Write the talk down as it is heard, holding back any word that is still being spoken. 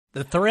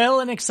The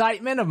thrill and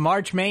excitement of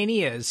March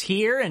Mania is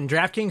here, and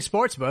DraftKings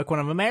Sportsbook, one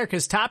of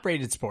America's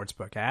top-rated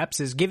sportsbook apps,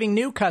 is giving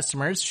new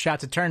customers a shot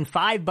to turn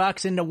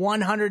 $5 into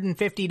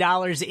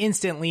 $150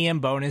 instantly in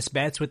bonus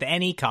bets with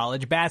any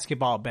college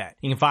basketball bet.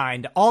 You can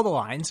find all the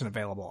lines and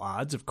available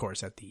odds, of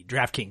course, at the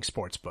DraftKings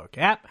Sportsbook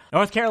app.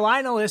 North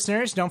Carolina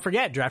listeners, don't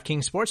forget,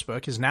 DraftKings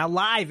Sportsbook is now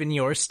live in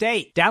your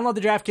state. Download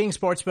the DraftKings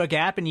Sportsbook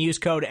app and use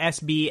code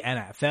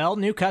SBNFL.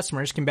 New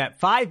customers can bet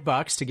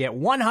 $5 to get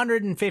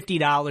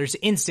 $150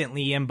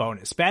 instantly in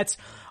bonus bets,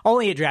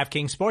 only at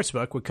DraftKings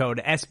Sportsbook with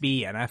code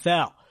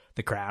SBNFL.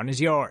 The crown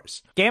is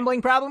yours.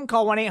 Gambling problem?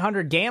 Call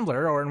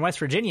 1-800-GAMBLER, or in West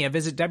Virginia,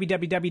 visit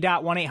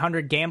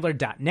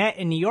www.1800gambler.net.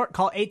 In New York,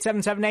 call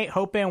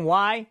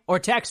 8778-HOPE-NY or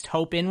text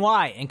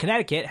HOPE-NY. In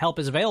Connecticut, help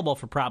is available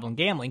for problem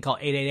gambling. Call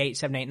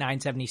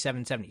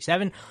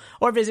 888-789-7777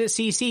 or visit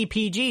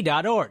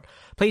ccpg.org.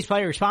 Please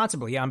play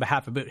responsibly on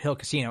behalf of Boot Hill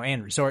Casino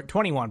and Resort.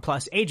 21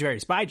 plus, age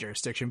varies by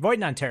jurisdiction. Void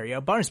in Ontario.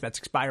 Bonus bets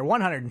expire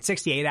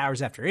 168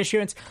 hours after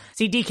issuance.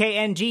 See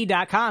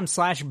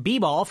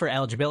dkng.com/bball for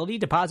eligibility,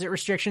 deposit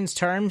restrictions,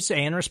 terms,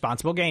 and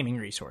responsible gaming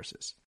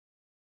resources.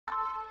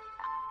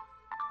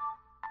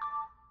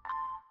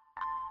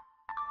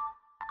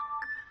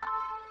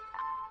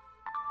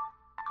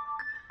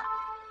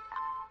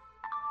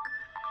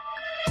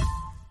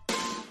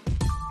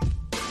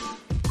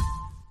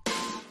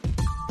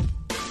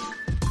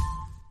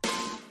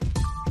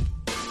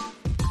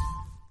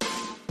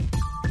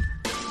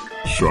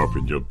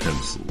 Sharpen your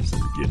pencils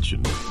and get your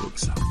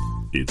notebooks out.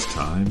 It's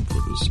time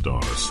for the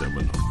Star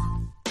Seminar.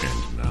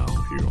 And now,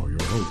 here are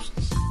your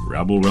hosts,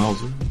 Rabble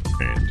Rouser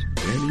and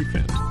Danny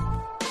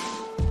Phantom.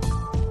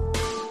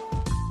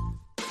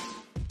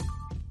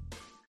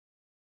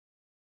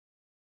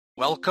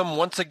 Welcome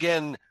once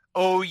again,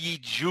 O ye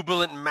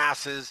jubilant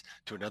masses,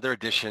 to another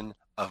edition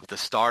of the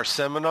Star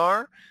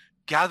Seminar.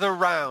 Gather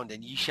round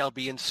and ye shall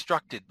be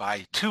instructed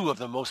by two of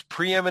the most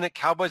preeminent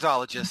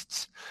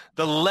cowboysologists,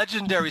 the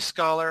legendary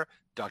scholar,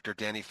 Dr.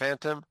 Danny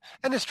Phantom,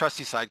 and his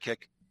trusty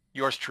sidekick,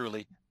 yours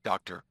truly,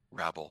 Dr.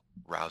 Rabble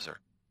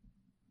Rouser.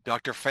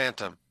 Dr.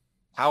 Phantom,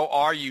 how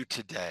are you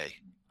today?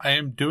 I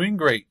am doing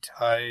great.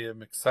 I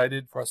am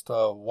excited for us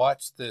to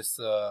watch this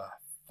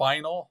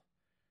final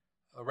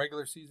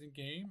regular season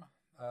game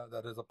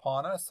that is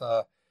upon us.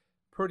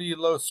 Pretty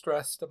low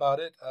stressed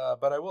about it,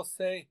 but I will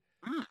say,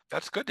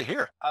 that's good to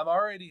hear. I'm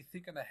already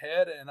thinking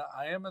ahead, and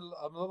I'm a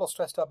little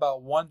stressed out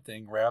about one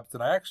thing, Rabs,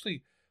 and I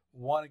actually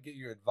want to get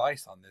your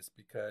advice on this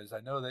because I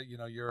know that you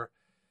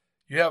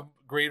have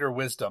greater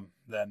wisdom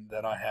than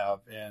I have,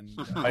 and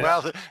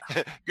well,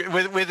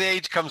 with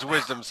age comes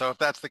wisdom. So if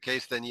that's the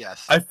case, then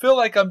yes. I feel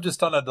like I'm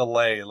just on a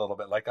delay a little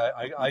bit. Like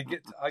I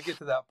get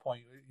to that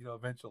point,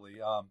 eventually.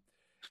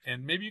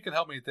 And maybe you can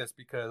help me with this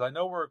because I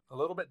know we're a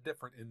little bit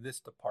different in this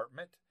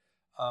department,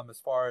 as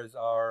far as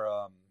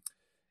our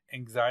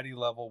anxiety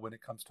level when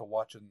it comes to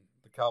watching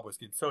the Cowboys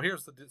game. So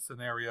here's the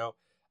scenario.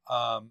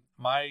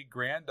 My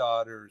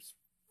granddaughter's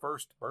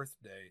first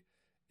birthday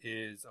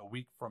is a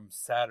week from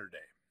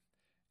Saturday.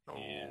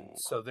 And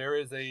so there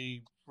is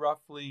a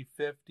roughly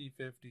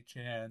 50-50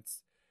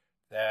 chance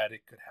that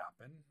it could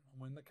happen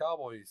when the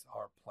Cowboys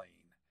are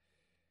playing.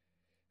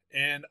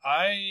 And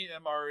I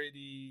am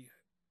already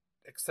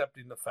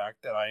accepting the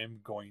fact that I am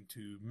going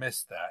to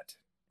miss that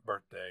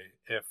birthday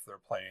if they're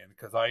playing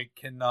because I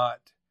cannot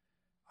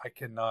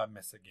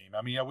miss a game.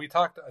 I mean, we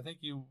talked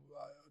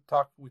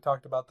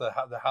about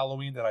the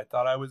Halloween that I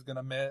thought I was going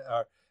to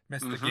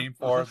miss the game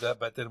for,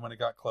 but then when it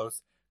got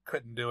close,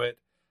 couldn't do it.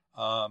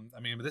 I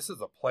mean, this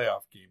is a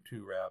playoff game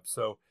too, Rab.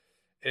 So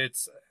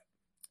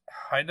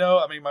I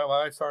know, my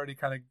wife's already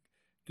kind of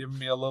given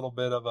me a little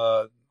bit of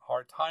a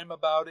hard time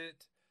about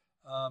it.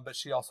 But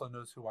she also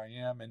knows who I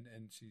am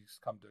and she's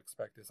come to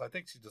expect this. I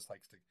think she just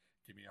likes to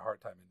give me a hard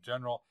time in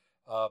general.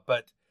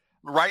 But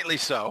rightly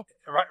so.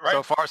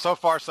 Right. So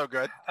far, so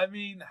good. I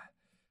mean,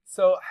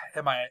 so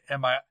am I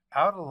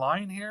out of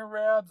line here,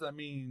 Rabs? I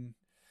mean,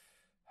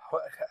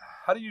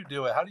 how do you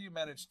do it? How do you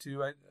manage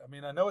to? I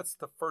know it's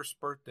the first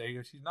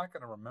birthday. She's not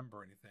going to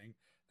remember anything.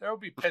 There will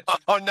be pitching.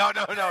 Oh, no.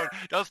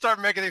 Don't start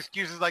making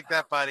excuses like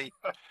that, buddy.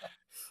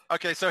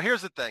 Okay, so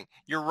here's the thing.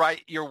 You're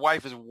right. Your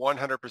wife is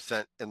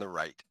 100% in the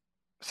right.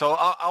 So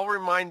I'll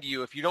remind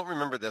you, if you don't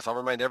remember this, I'll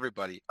remind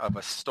everybody of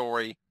a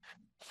story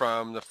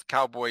from the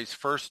Cowboys'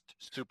 first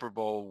Super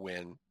Bowl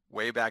win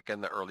way back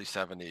in the early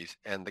 70s,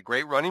 and the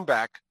great running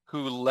back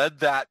who led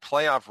that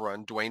playoff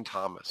run, Dwayne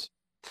Thomas.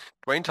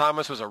 Dwayne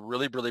Thomas was a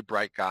really, really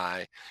bright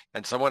guy,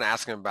 and someone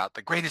asked him about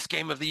the greatest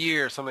game of the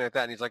year, something like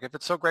that, and he's like, if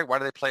it's so great, why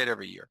do they play it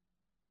every year?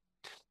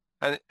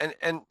 And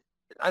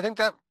I think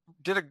that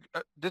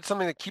did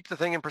something to keep the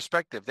thing in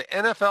perspective. The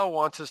NFL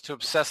wants us to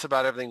obsess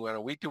about everything on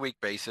a week-to-week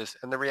basis,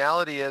 and the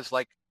reality is,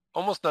 like,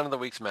 almost none of the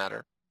weeks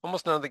matter.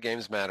 Almost none of the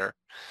games matter.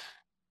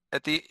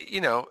 The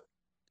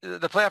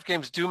playoff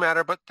games do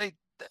matter, but they're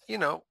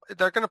going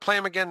to play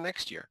them again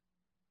next year.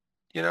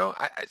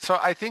 So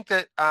I think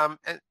that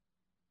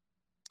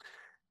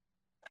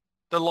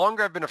the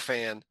longer I've been a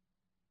fan,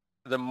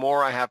 the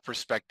more I have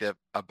perspective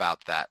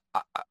about that.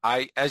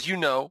 I as you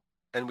know,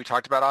 and we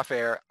talked about off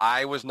air,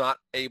 I was not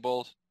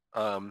able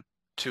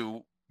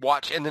to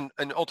watch and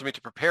ultimately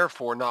to prepare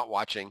for not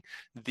watching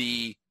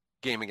the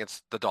game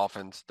against the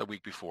Dolphins the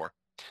week before.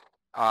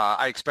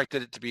 I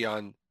expected it to be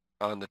on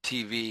the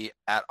TV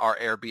at our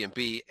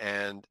Airbnb,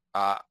 and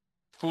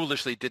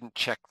foolishly didn't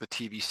check the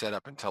TV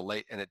setup until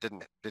late, and it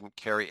didn't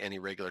carry any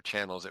regular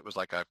channels. It was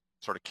like a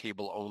sort of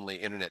cable-only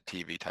internet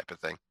TV type of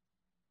thing.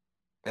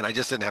 And I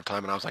just didn't have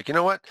time, and I was like, you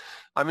know what?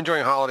 I'm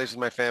enjoying holidays with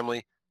my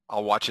family.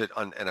 I'll watch it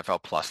on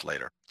NFL Plus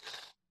later.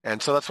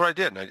 And so that's what I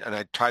did. And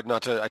I tried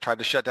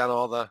to shut down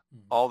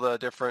all the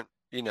different,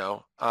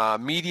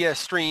 media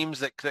streams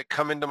that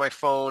come into my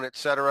phone, et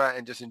cetera,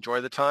 and just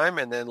enjoy the time.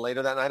 And then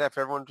later that night,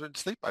 after everyone went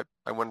to sleep,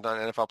 I went on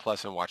NFL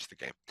Plus and watched the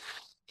game.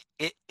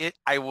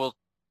 I will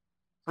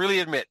really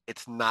admit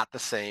it's not the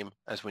same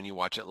as when you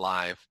watch it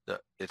live.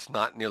 It's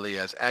not nearly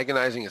as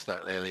agonizing. It's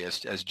not nearly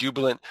as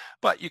jubilant,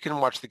 but you can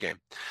watch the game.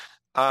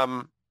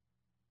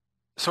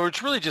 So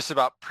it's really just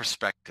about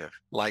perspective.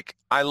 Like,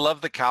 I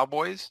love the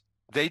Cowboys.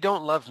 They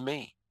don't love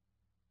me.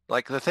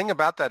 Like, the thing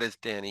about that is,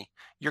 Danny,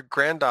 your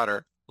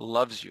granddaughter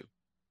loves you.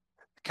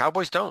 The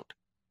Cowboys don't.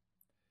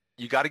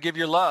 You got to give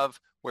your love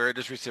where it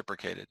is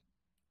reciprocated.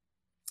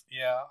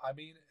 Yeah, I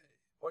mean,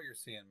 what you're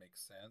saying makes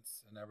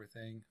sense and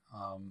everything.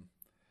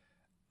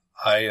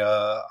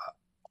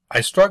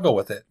 I struggle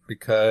with it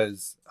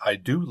because I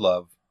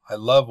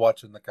love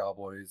watching the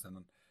Cowboys and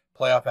the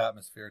playoff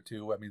atmosphere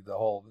too. I mean,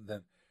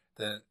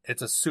 then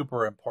it's a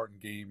super important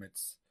game.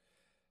 It's,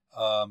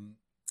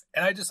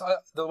 and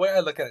the way I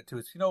look at it too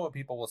is, what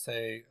people will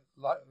say,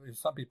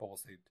 some people will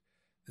say,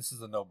 this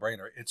is a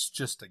no-brainer. It's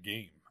just a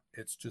game.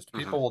 It's just,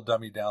 people will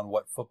dummy down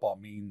what football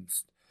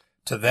means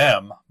to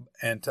them.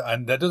 And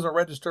that doesn't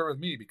register with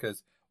me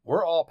because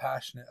we're all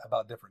passionate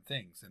about different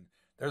things. And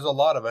there's a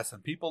lot of us,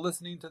 and people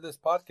listening to this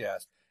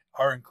podcast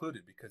are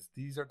included because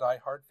these are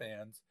diehard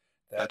fans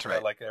that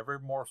like every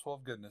morsel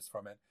of goodness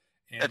from it.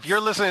 And if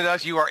you're listening to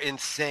us, you are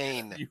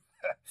insane.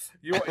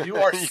 You are you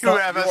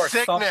have a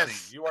sickness.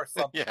 Something. You are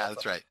something. Yeah,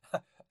 that's right.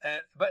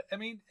 But I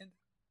mean,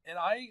 and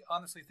I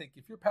honestly think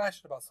if you're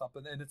passionate about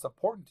something and it's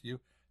important to you,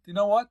 you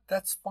know what?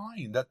 That's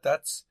fine.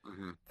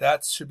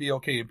 That should be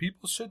okay, and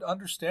people should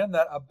understand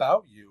that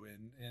about you.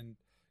 And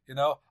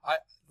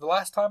the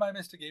last time I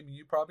missed a game, and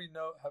you probably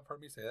have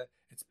heard me say that,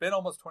 it's been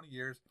almost 20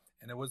 years,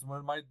 and it was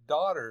when my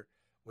daughter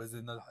was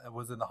in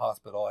the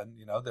hospital, and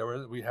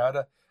we had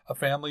a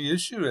family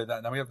issue, and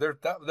I mean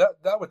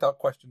that without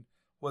question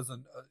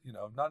wasn't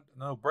not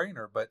no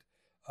brainer, but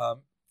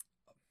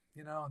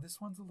this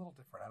one's a little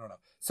different. I don't know.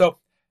 So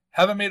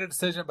haven't made a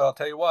decision, but I'll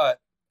tell you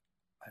what,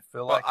 I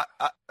feel like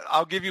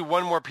I'll give you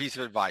one more piece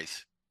of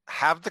advice.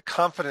 Have the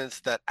confidence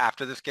that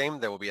after this game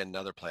there will be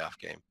another playoff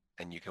game,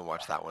 and you can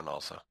watch that one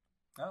also.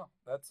 Oh,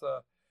 that's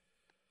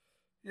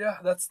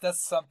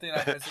that's something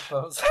I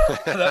suppose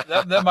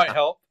that might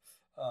help.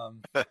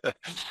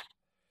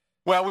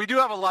 Well, we do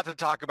have a lot to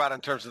talk about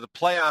in terms of the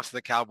playoffs,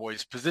 the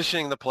Cowboys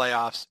positioning the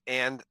playoffs,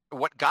 and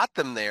what got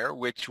them there,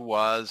 which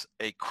was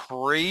a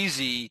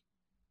crazy,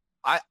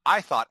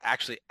 I thought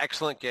actually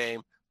excellent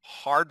game,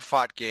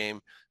 hard-fought game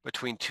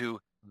between two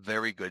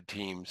very good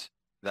teams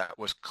that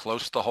was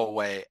close the whole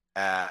way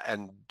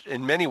and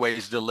in many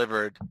ways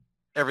delivered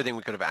everything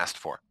we could have asked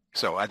for.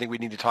 So I think we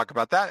need to talk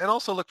about that and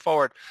also look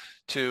forward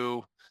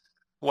to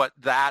what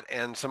that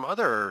and some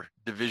other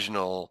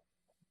divisional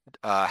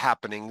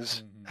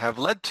happenings have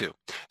led to.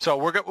 So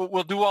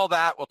we'll do all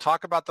that. We'll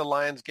talk about the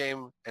Lions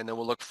game, and then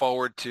we'll look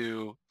forward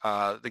to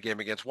the game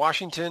against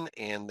Washington,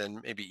 and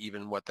then maybe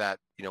even what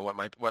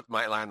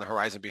might lie on the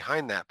horizon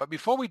behind that. But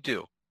before we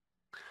do,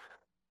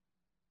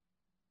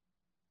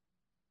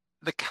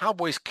 the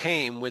Cowboys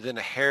came within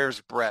a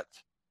hair's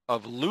breadth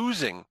of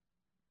losing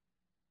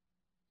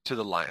to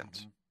the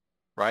Lions,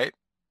 right?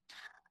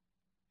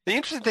 The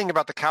interesting thing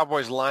about the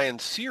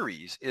Cowboys-Lions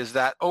series is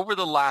that over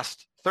the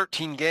last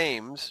 13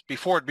 games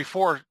before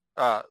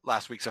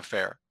last week's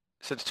affair,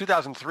 since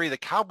 2003, the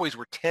Cowboys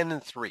were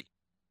 10-3.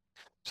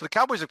 So the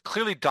Cowboys have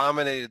clearly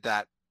dominated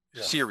that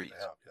series.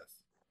 Yes.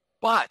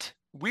 But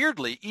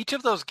weirdly, each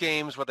of those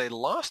games where they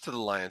lost to the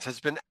Lions has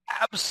been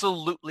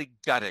absolutely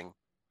gutting,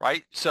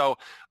 right? So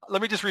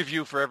let me just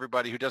review for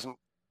everybody who doesn't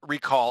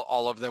recall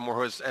all of them or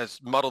who has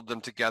muddled them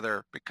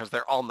together because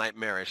they're all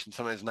nightmarish, and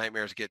sometimes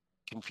nightmares get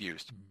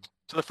confused.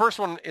 So the first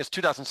one is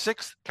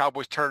 2006.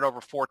 Cowboys turned it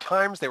over 4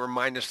 times. They were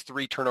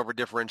 -3 turnover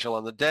differential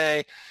on the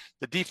day.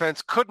 The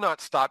defense could not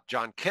stop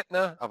John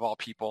Kitna, of all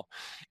people,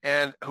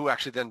 and who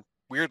actually then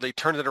weirdly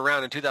turned it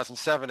around in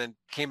 2007 and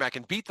came back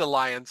and beat the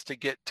Lions to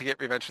get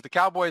revenge for the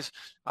Cowboys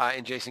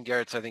in Jason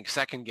Garrett's, I think,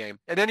 second game.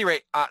 At any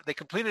rate, they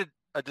completed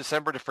a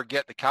December to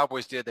forget. The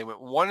Cowboys did. They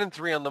went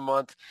 1-3 on the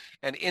month,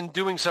 and in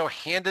doing so,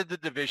 handed the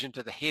division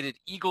to the hated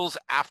Eagles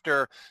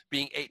after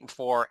being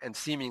 8-4 and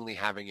seemingly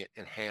having it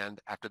in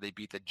hand after they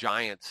beat the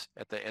Giants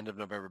at the end of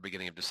November,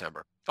 beginning of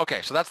December.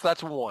 Okay, so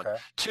that's one.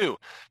 Okay. 2,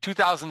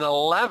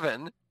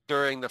 2011,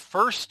 during the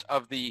first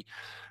of the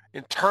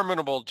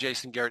interminable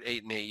Jason Garrett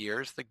 8-8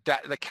 years,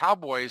 the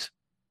Cowboys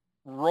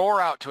roar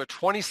out to a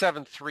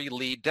 27-3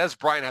 lead. Des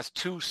Bryant has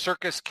 2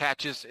 circus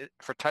catches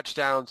for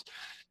touchdowns.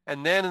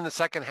 And then in the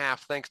second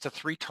half, thanks to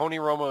 3 Tony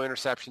Romo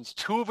interceptions,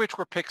 2 of which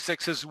were pick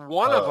sixes,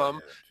 one of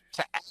them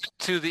to add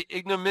to the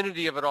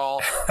ignominy of it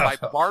all by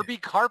Barbie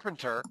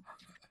Carpenter,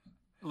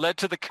 led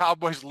to the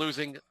Cowboys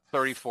losing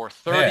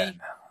 34-30.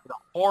 A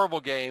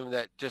horrible game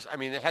that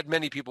it had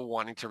many people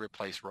wanting to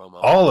replace Romo.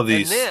 All of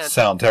these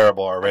sound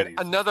terrible already.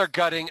 Another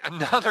gutting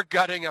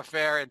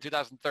affair in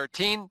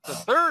 2013, the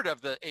third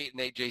of the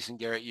 8-8 Jason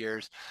Garrett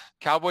years.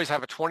 Cowboys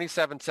have a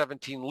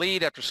 27-17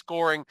 lead after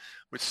scoring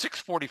with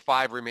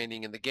 6:45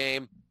 remaining in the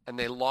game, and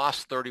they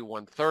lost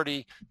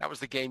 31-30. That was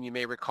the game, you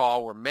may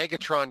recall, where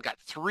Megatron got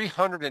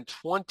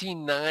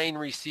 329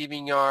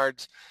 receiving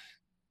yards,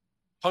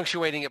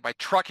 punctuating it by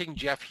trucking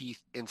Jeff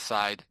Heath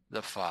inside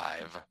the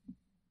 5.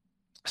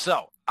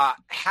 So,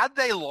 had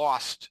they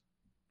lost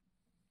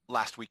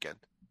last weekend,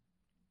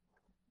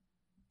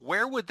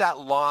 where would that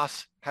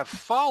loss have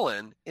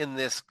fallen in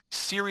this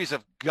series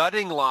of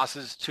gutting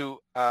losses to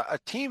a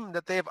team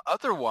that they have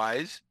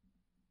otherwise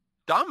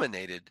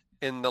dominated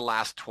in the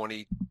last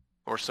 20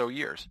 or so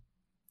years?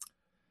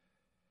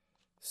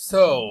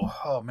 So,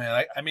 oh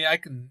man, I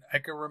can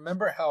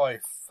remember how I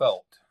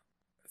felt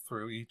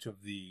through each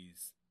of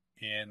these,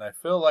 and I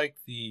feel like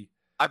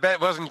I bet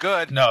it wasn't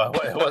good. No,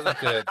 it wasn't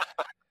good.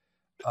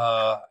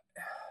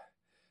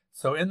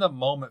 So in the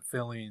moment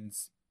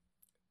feelings,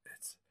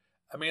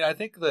 I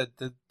think that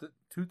the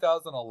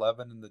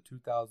 2011 and the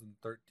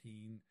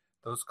 2013,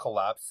 those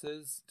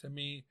collapses to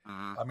me,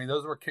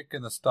 those were kick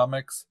in the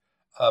stomachs,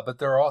 but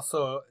they're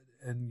also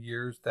in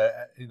years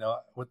that,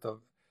 with the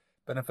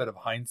benefit of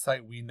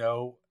hindsight, we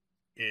know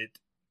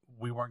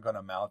we weren't going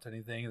to mount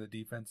anything. The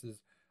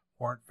defenses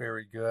weren't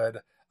very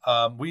good.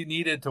 We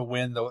needed to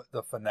win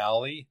the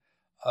finale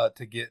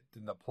to get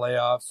in the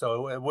playoffs.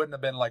 So it wouldn't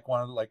have been like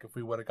if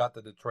we would have got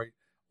the Detroit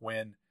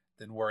win,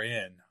 then we're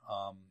in.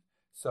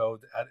 So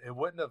it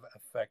wouldn't have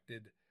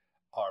affected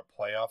our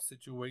playoff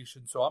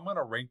situation. So I'm going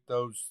to rank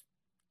those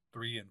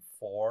 3 and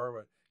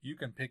 4. You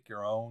can pick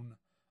your own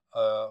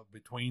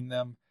between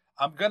them.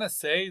 I'm going to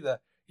say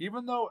that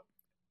even though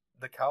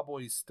the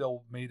Cowboys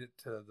still made it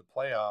to the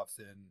playoffs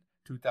in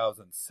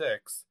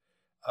 2006,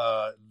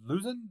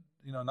 losing,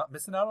 not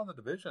missing out on the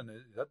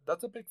division,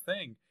 that's a big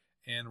thing.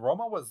 And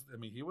Romo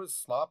he was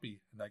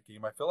sloppy in that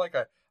game. I feel like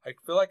I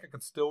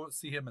can still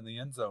see him in the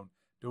end zone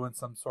doing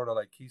some sort of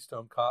like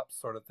Keystone Cops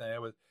sort of thing.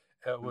 It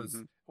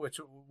was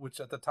which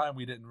at the time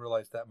we didn't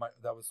realize that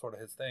was sort of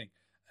his thing.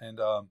 And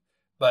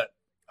but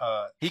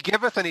he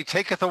giveth and he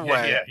taketh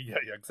away. Yeah,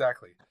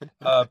 exactly.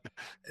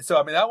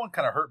 So that one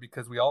kind of hurt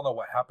because we all know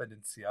what happened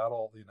in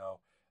Seattle, in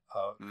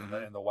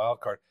the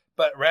wild card.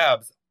 But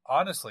Rabs,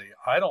 honestly,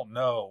 I don't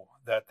know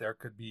that there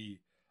could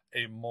be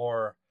a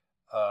more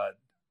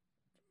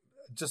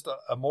just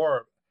a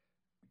more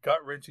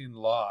gut-wrenching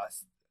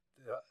loss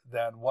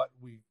than what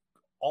we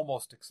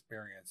almost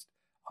experienced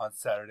on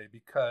Saturday,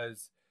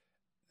 because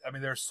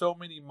there's so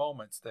many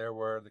moments there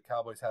where the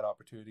Cowboys had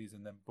opportunities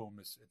and then boom,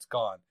 it's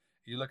gone.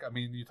 You look,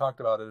 you talked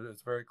about it,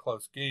 it's a very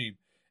close game,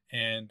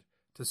 and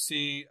to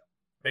see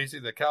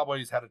basically the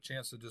Cowboys had a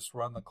chance to just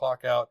run the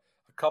clock out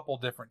a couple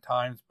different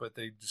times, but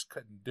they just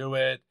couldn't do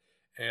it,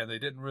 and they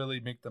didn't really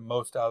make the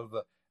most out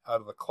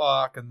of the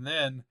clock, and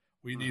then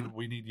we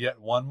need yet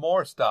one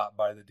more stop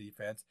by the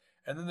defense.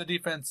 And then the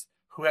defense,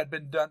 who had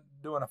been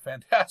doing a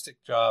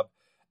fantastic job,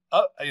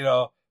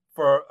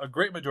 for a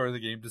great majority of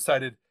the game,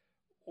 decided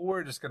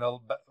we're just going to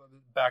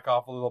back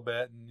off a little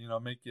bit and,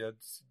 make you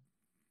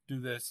do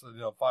this,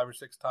 5 or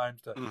 6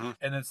 times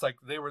and it's like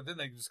they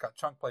just got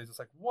chunk plays. It's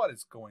like, what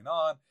is going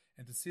on?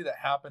 And to see that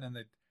happen and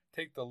they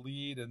take the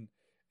lead and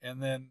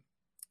then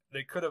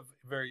they could have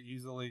very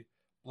easily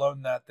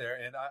blown that there.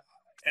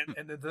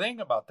 And the thing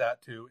about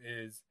that too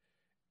is,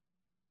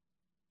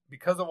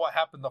 because of what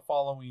happened the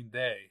following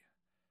day,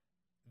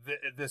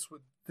 this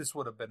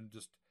would have been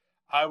just,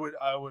 I would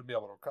be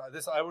able to cry.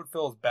 I would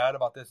feel as bad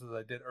about this as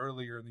I did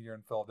earlier in the year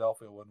in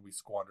Philadelphia when we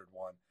squandered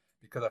one,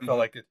 because I felt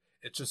like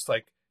it's just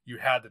like you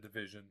had the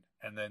division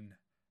and then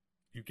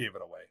you gave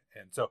it away.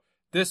 And so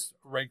this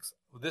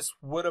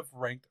would have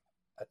ranked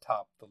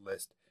atop the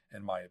list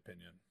in my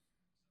opinion.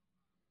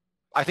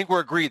 I think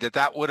we're agreed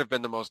that would have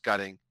been the most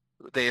gutting.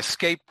 They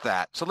escaped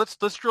that. So let's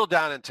drill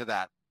down into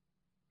that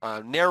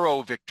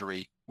narrow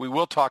victory. We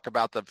will talk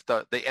about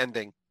the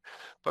ending,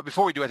 but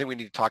before we do, I think we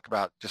need to talk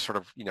about just sort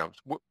of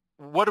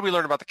what do we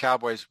learn about the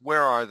Cowboys?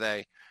 Where are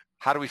they?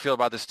 How do we feel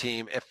about this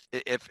team?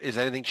 If is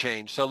anything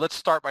changed? So let's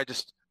start by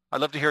I'd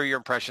love to hear your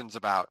impressions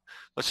about.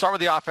 Let's start with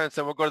the offense,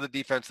 then we'll go to the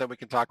defense, then we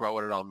can talk about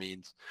what it all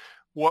means.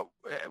 What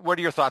are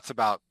your thoughts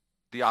about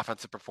the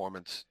offensive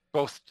performance,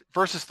 both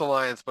versus the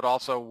Lions, but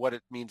also what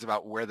it means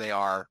about where they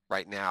are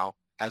right now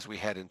as we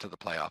head into the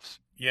playoffs?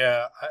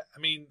 Yeah,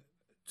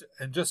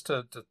 and just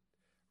to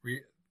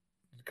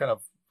kind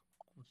of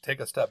take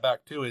a step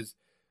back too, is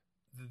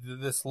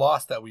this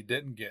loss that we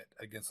didn't get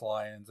against the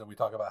Lions, and we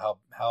talk about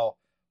how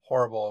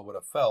horrible it would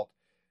have felt.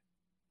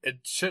 It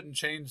shouldn't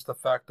change the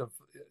fact of,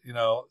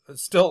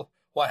 it's still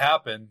what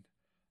happened.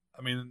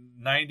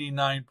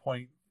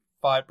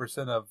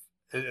 99.5% of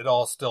it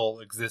all still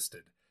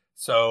existed.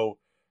 So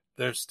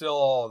there's still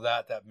all of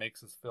that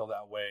makes us feel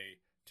that way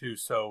too.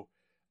 So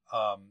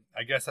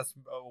I guess that's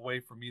a way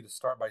for me to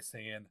start by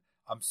saying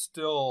I'm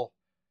still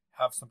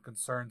have some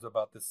concerns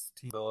about this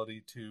team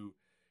ability to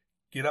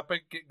get up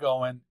and get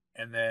going,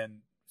 and then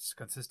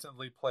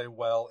consistently play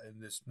well,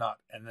 and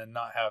then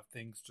not have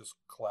things just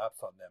collapse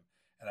on them.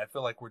 And I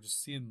feel like we're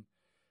seeing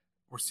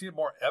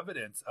more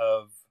evidence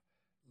of,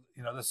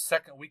 the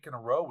second week in a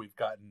row we've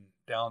gotten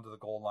down to the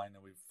goal line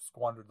and we've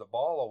squandered the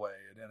ball away,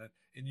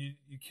 and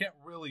you can't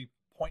really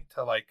point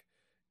to like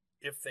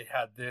if they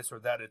had this or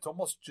that. It's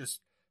almost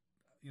just,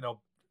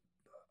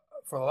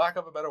 for the lack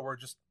of a better word,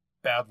 just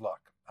bad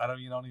luck.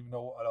 You don't even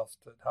know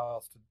how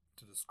else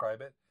to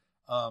describe it.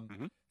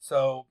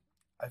 So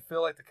I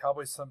feel like the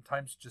Cowboys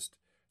sometimes just,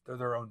 they're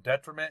their own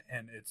detriment,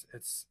 and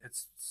it's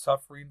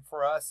suffering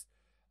for us.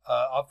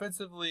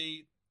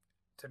 Offensively,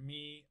 to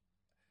me,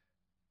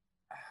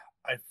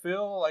 I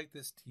feel like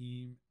this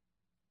team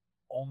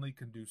only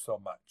can do so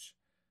much.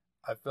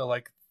 I feel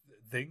like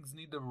things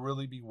need to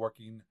really be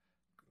working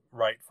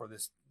right for the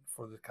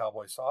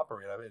Cowboys to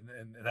operate,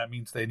 and that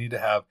means they need to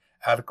have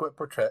adequate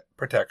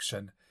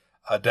protection.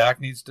 Dak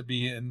needs to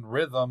be in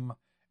rhythm,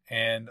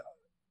 and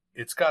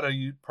it's got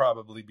to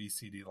probably be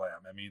CeeDee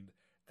Lamb.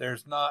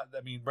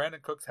 Brandon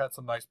Cooks had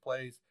some nice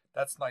plays.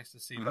 That's nice to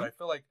see, but I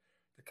feel like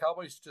the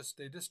Cowboys just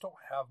don't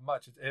have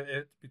much.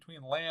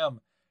 Between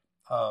Lamb,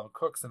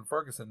 Cooks, and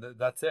Ferguson,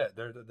 that's it.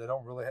 They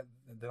don't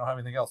have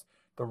anything else.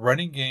 The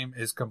running game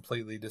is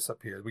completely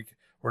disappeared.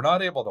 We're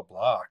not able to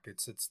block.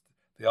 It's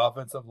the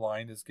offensive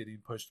line is getting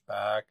pushed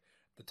back.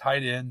 The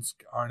tight ends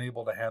aren't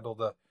able to handle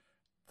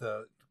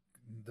the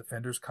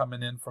defenders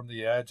coming in from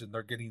the edge, and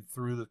they're getting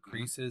through the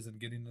creases and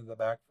getting into the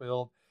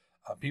backfield.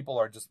 People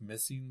are just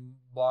missing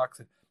blocks.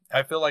 And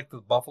I feel like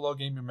the Buffalo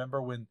game,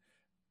 remember when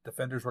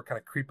defenders were kind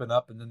of creeping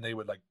up and then they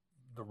would like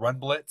the run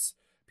blitz?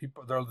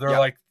 They're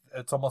like,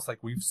 it's almost like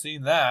we've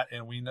seen that,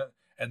 and we know,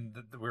 and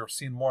we're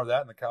seeing more of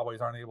that, and the Cowboys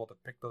aren't able to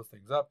pick those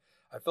things up.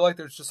 I feel like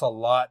there's just a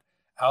lot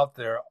out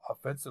there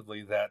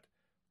offensively that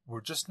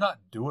we're just not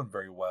doing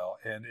very well,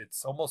 and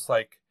it's almost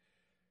like,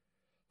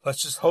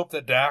 let's just hope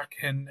that Dak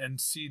and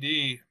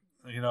CD,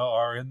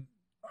 are in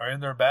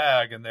their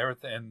bag and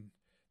everything, and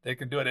they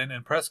can do it.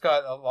 And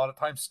Prescott a lot of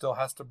times still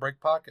has to break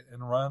pocket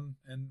and run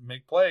and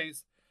make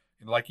plays,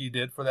 like he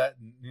did for that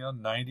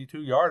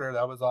 92-yarder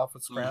that was off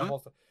of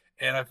scrambles.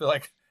 And I feel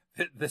like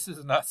this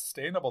is not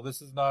sustainable.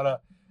 This is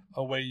not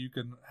a way you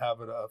can have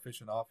an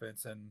efficient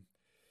offense. And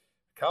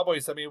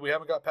Cowboys, we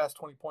haven't got past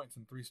 20 points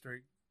in 3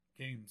 straight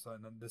games,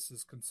 and this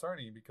is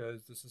concerning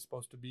because this is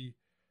supposed to be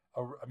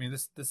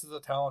this is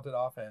a talented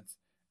offense,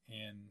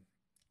 and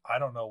I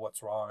don't know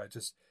what's wrong.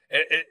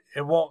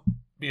 It won't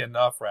be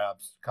enough,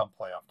 Rabs, come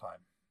playoff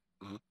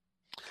time.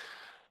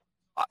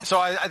 So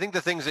I think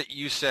the things that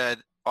you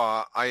said,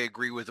 I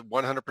agree with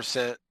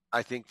 100%.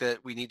 I think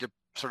that we need to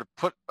sort of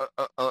put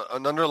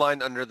an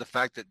underline under the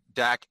fact that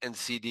Dak and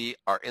CD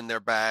are in their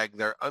bag.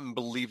 They're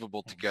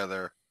unbelievable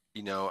together.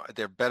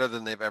 They're better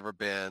than they've ever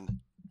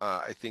been.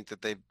 I think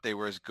that they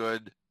were as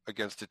good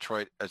against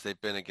Detroit as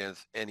they've been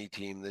against any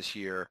team this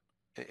year.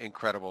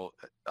 Incredible.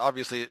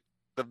 Obviously,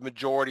 the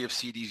majority of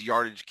CD's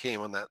yardage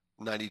came on that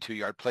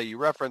 92-yard play you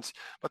referenced,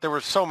 but there were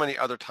so many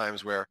other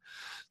times where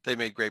they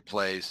made great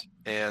plays,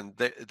 and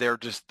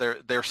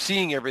they're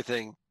seeing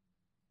everything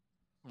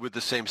with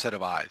the same set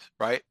of eyes,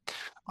 right?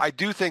 I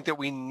do think that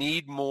we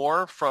need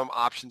more from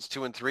options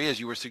 2 and 3, as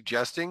you were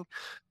suggesting.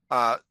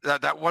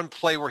 That one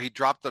play where he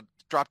dropped it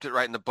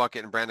right in the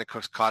bucket and Brandon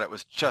Cooks caught it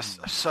was just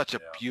such a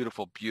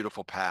beautiful,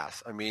 beautiful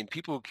pass.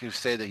 People who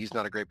say that he's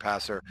not a great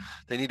passer,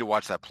 they need to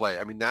watch that play.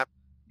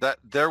 That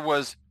there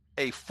was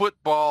a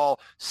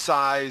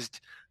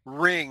football-sized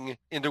ring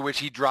into which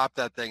he dropped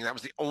that thing. That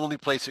was the only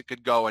place it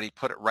could go, and he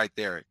put it right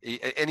there.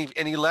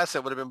 Any less,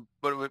 it would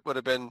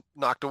have been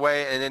knocked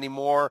away, and any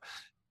more,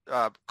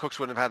 Cooks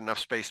wouldn't have had enough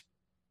space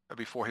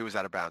before he was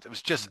out of bounds. It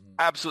was just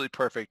absolutely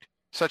perfect.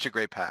 Such a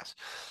great pass.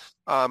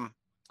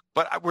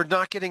 But we're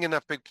not getting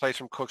enough big plays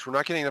from Cooks. We're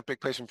not getting enough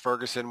big plays from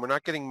Ferguson. We're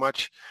not getting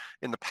much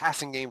in the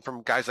passing game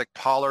from guys like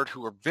Pollard,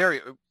 who are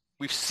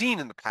we've seen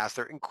in the past,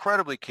 they're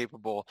incredibly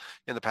capable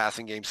in the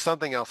passing game.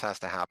 Something else has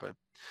to happen.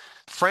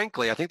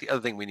 Frankly, I think the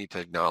other thing we need to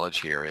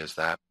acknowledge here is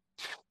that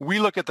we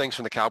look at things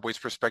from the Cowboys'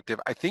 perspective.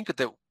 I think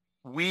that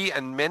we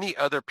and many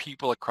other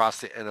people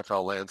across the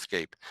NFL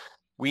landscape,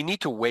 we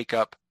need to wake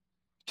up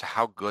to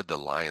how good the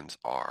Lions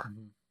are.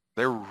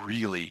 They're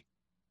really,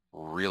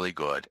 really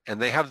good. And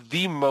they have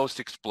the most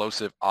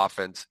explosive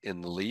offense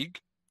in the league.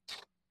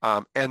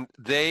 And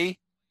they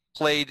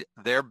played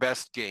their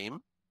best game.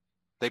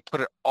 They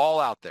put it all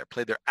out there,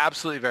 played their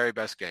absolutely very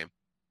best game,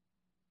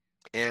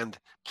 and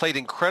played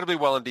incredibly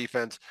well in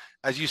defense.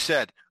 As you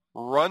said,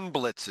 run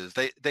blitzes.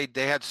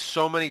 They had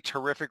so many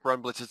terrific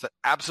run blitzes that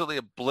absolutely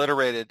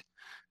obliterated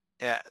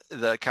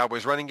the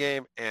Cowboys running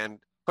game and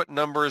put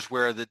numbers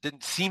where there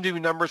didn't seem to be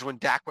numbers when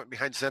Dak went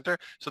behind center.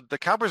 So the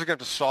Cowboys are going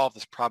to have to solve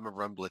this problem of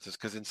run blitzes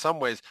because in some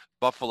ways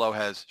Buffalo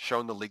has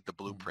shown the league the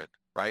blueprint,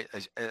 right?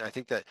 And I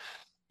think that,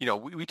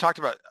 we talked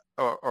about,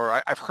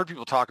 or I've heard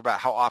people talk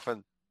about how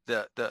often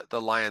the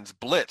Lions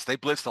blitz. They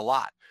blitzed a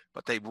lot.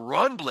 but they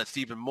run blitzed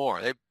even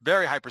more. They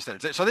very high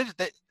percentage. So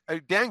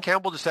Dan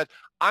Campbell just said,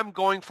 I'm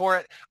going for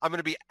it. I'm going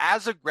to be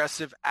as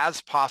aggressive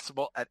as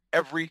possible at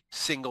every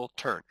single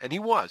turn. And he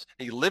was.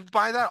 He lived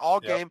by that all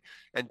game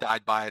and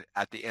died by it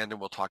at the end, and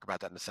we'll talk about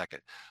that in a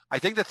second. I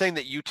think the thing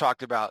that you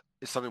talked about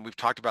is something we've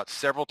talked about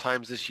several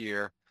times this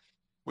year,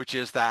 which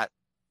is that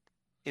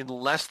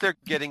unless they're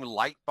getting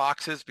light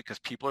boxes because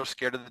people are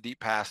scared of the deep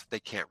pass, they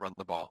can't run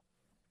the ball.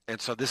 And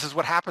so this is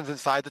what happens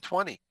inside the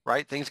 20,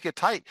 right? Things get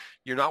tight.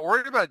 You're not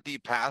worried about a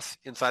deep pass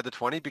inside the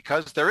 20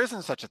 because there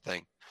isn't such a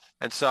thing.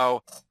 And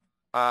so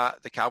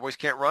the Cowboys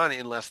can't run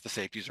unless the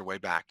safeties are way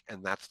back,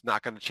 and that's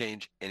not going to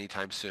change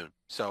anytime soon.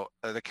 So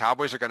the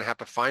Cowboys are going to have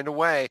to find a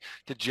way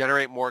to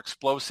generate more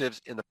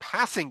explosives in the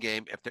passing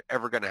game if they're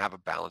ever going to have a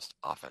balanced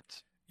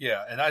offense.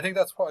 Yeah, and I think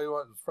that's probably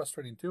what was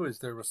frustrating too, is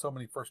there were so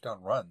many first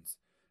down runs.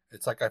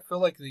 It's like I feel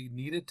like they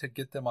needed to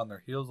get them on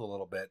their heels a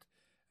little bit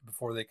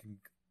before they can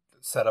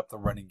set up the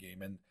running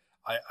game. And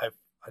I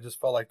just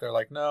felt like they're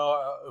like,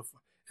 no,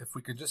 if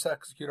we could just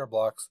execute our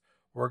blocks,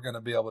 we're going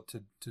to be able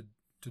to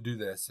do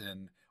this,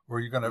 and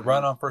we're going to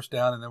run on first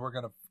down, and then we're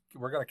going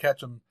to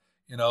catch them,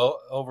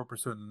 over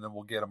pursuit, and then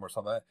we'll get them or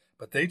something.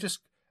 But they just,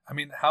 I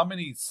mean, how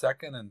many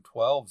 2nd and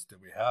 12s did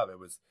we have? It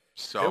was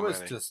so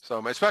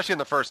many, especially in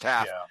the first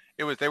half.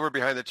 Yeah. They were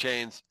behind the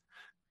chains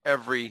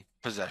every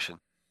possession.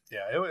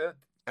 Yeah,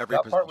 every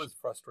that possession. part was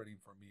frustrating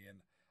for me, and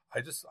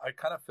I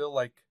kind of feel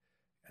like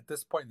at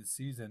this point in the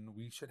season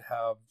we should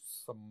have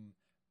some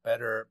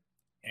better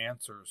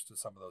answers to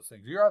some of those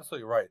things. You're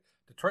absolutely right.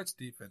 Detroit's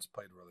defense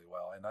played really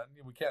well, and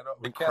we can't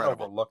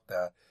overlook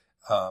that.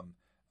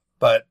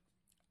 But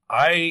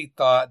I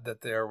thought that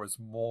there was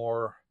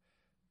more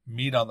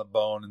meat on the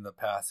bone in the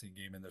passing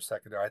game in their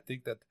secondary.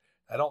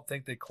 I don't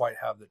think they quite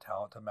have the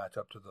talent to match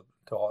up to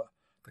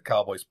the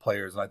Cowboys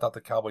players, and I thought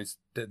the Cowboys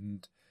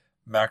didn't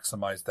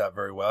maximize that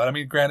very well. I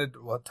mean, granted,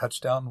 a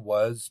touchdown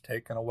was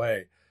taken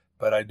away,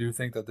 but I do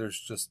think that there's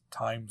just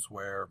times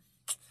where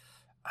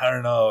I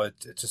don't know.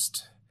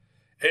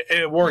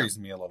 It worries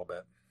me a little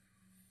bit.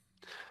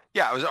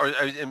 Yeah,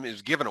 it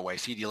was given away.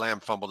 CeeDee Lamb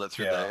fumbled it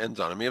through the end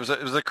zone. I mean, it was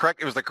the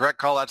correct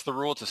call. That's the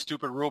rule. It's a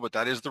stupid rule, but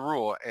that is the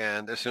rule.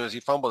 And as soon as he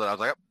fumbled it, I was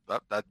like,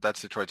 oh,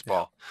 that's Detroit's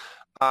ball.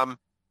 I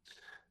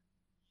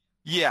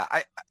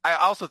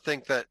also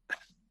think that,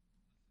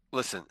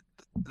 listen,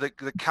 the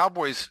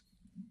Cowboys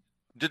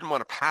didn't want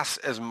to pass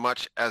as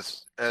much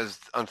as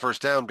on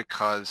first down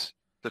because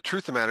the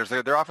truth of the matter is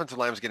their offensive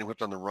line was getting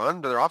whipped on the run,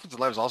 but their offensive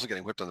line was also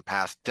getting whipped on the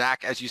pass.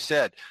 Dak, as you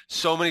said,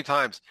 so many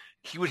times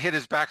he would hit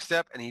his back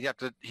step and he'd have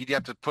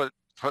to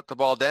put the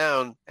ball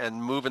down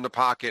and move in the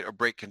pocket or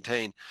break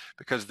contain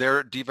because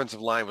their defensive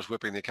line was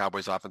whipping the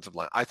Cowboys offensive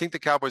line. I think the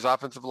Cowboys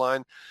offensive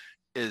line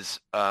is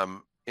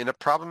in a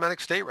problematic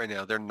state right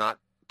now. They're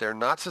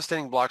not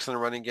sustaining blocks in the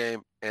running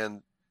game,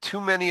 and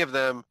too many of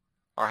them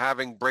are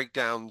having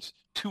breakdowns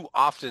too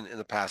often in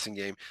the passing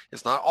game.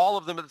 It's not all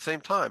of them at the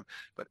same time,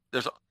 but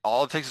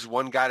all it takes is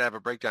one guy to have a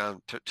breakdown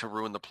to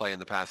ruin the play in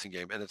the passing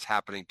game, and it's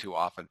happening too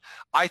often.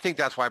 I think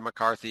that's why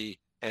McCarthy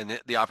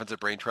and the offensive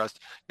brain trust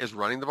is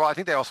running the ball. I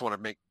think they also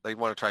want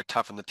to try to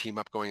toughen the team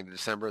up going into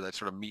December, that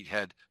sort of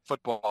meathead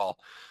football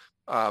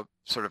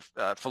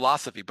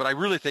philosophy. But I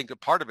really think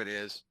that part of it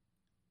is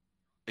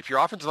if your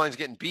offensive line is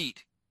getting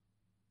beat,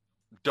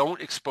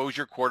 don't expose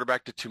your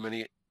quarterback to too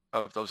many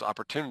of those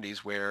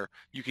opportunities where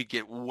you could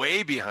get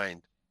way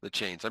behind the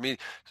chains. I mean,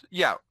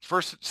 yeah,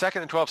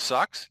 2nd and 12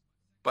 sucks,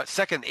 but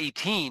 2nd and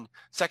 18,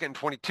 2nd and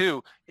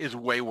 22 is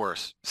way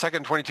worse. 2nd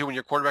and 22 when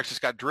your quarterback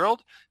just got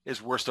drilled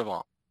is worst of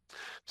all.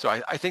 So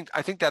I think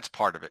that's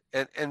part of it.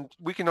 And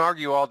we can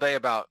argue all day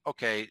about,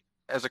 okay,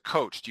 as a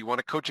coach, do you want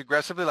to coach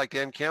aggressively like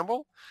Dan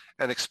Campbell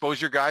and expose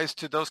your guys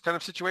to those kind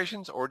of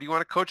situations? Or do you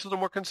want to coach a little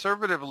more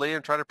conservatively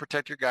and try to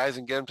protect your guys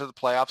and get them to the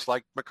playoffs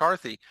like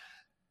McCarthy?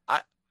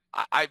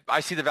 I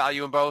see the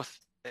value in both,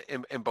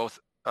 and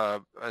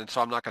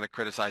so I'm not going to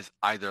criticize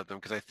either of them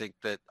because I think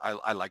that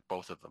I like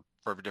both of them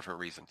for different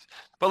reasons.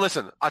 But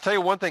listen, I'll tell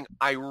you one thing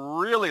I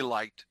really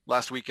liked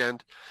last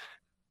weekend,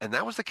 and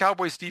that was the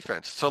Cowboys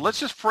defense. So let's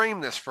just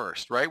frame this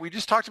first, right? We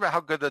just talked about how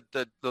good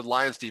the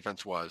Lions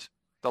defense was.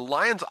 The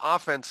Lions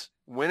offense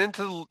went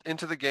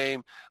into the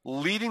game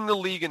leading the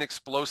league in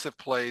explosive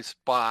plays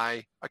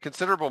by a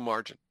considerable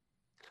margin.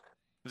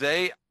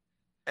 They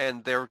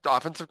and their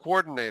offensive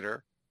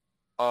coordinator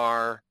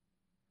are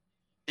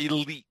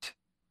elite.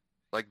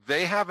 Like,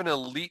 they have an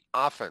elite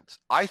offense.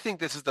 I think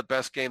this is the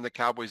best game the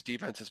Cowboys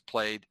defense has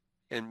played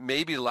in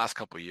maybe the last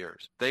couple of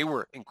years. They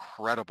were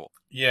incredible.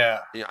 Yeah.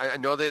 I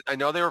know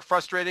they were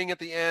frustrating at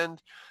the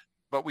end,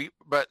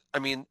 but I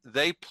mean,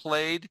 they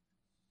played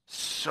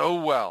so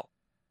well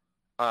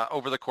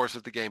over the course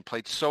of the game,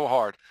 played so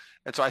hard.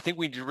 And so I think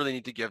we really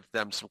need to give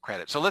them some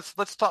credit. So let's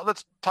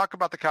talk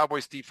about the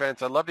Cowboys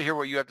defense. I'd love to hear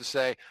what you have to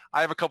say.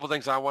 I have a couple of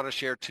things I want to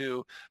share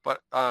too,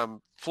 but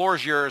floor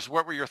is yours.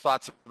 What were your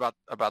thoughts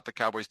about the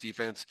Cowboys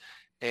defense?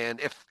 And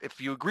if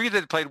you agree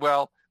that it played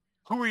well,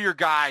 who are your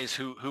guys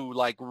who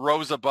like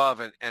rose above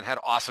and had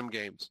awesome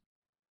games?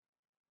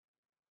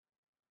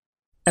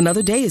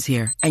 Another day is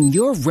here, and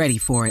you're ready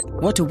for it.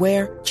 What to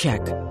wear?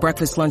 Check.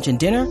 Breakfast, lunch, and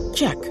dinner?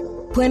 Check.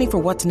 Planning for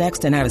what's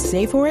next and how to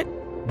save for it?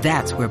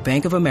 That's where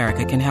Bank of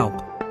America can help.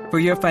 For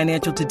your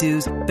financial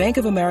to-dos, Bank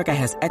of America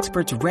has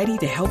experts ready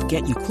to help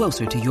get you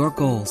closer to your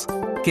goals.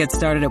 Get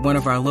started at one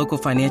of our local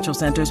financial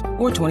centers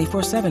or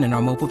 24/7 in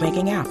our mobile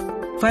banking app.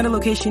 Find a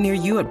location near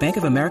you at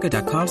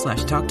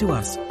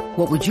bankofamerica.com/talktous.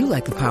 What would you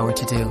like the power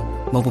to do?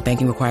 Mobile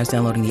banking requires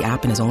downloading the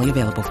app and is only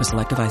available for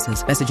select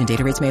devices. Message and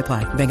data rates may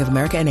apply. Bank of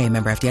America N.A.,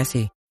 member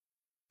FDIC.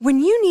 When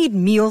you need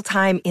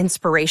mealtime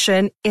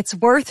inspiration, it's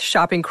worth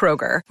shopping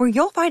Kroger, where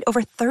you'll find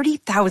over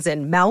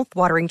 30,000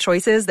 mouth-watering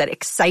choices that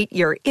excite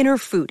your inner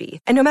foodie.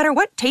 And no matter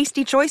what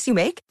tasty choice you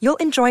make, you'll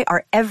enjoy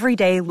our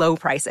everyday low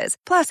prices,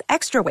 plus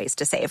extra ways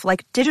to save,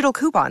 like digital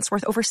coupons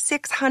worth over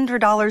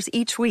 $600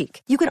 each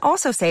week. You can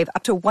also save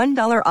up to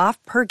 $1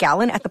 off per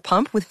gallon at the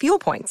pump with fuel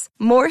points.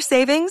 More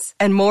savings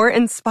and more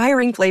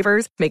inspiring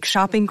flavors make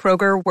shopping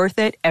Kroger worth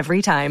it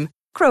every time.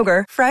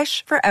 Kroger,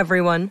 fresh for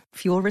everyone.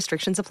 Fuel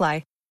restrictions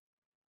apply.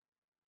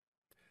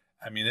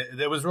 I mean,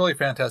 it was really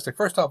fantastic.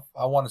 First off,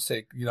 I want to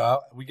say,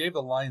 we gave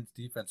the Lions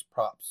defense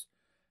props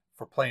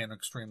for playing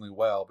extremely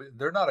well. But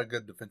they're not a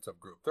good defensive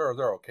group. They're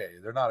okay.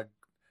 They're not a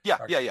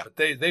yeah. But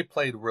they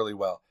played really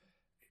well,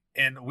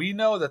 and we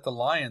know that the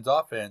Lions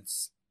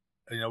offense.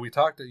 You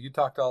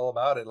talked all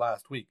about it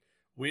last week.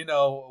 We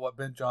know what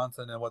Ben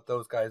Johnson and what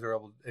those guys are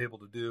able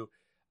to do.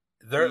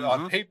 They're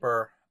on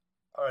paper,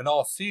 and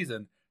all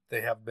season they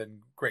have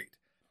been great.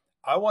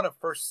 I want to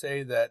first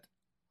say that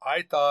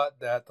I thought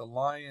that the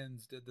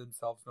Lions did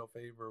themselves no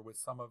favor with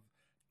some of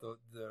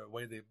the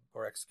way they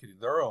were executing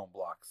their own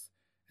blocks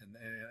and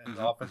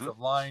the offensive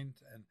line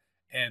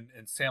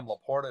and Sam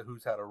Laporta,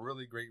 who's had a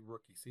really great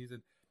rookie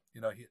season.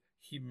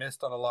 He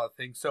missed on a lot of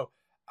things. So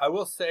I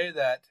will say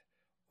that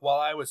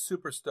while I was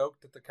super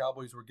stoked that the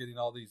Cowboys were getting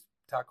all these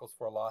tackles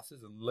for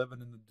losses and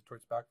living in the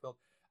Detroit's backfield,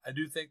 I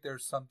do think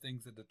there's some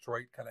things that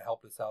Detroit kind of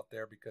helped us out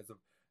there because of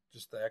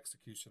just the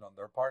execution on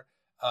their part.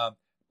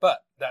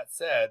 But that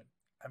said,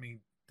 I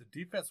mean, the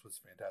defense was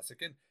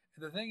fantastic, and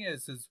the thing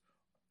is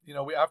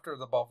we after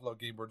the Buffalo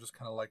game, we're just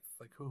kind of like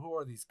who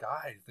are these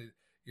guys?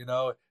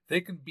 They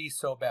can be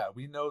so bad.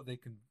 We know they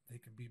can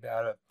be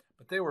bad,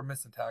 but they were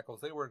missing tackles.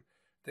 They were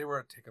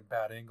taking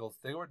bad angles.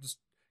 They were just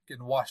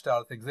getting washed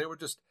out of things. They were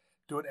just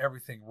doing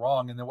everything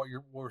wrong. And then what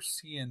we're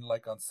seeing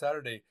like on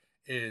Saturday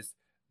is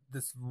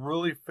this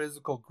really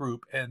physical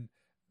group. And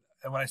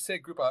when I say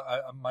group,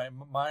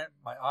 my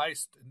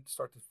eyes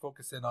start to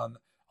focus in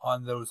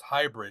on those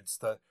hybrids,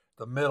 the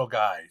middle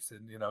guys,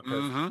 and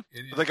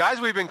the guys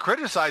we've been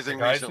criticizing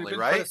recently,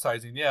 right?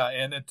 Criticizing, yeah,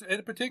 and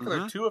in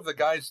particular, two of the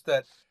guys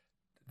that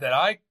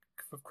I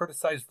have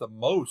criticized the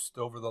most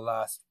over the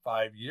last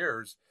 5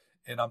 years,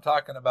 and I'm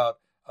talking about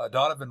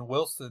Donovan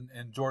Wilson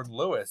and Jordan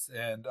Lewis,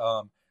 and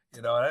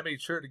and I made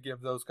sure to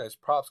give those guys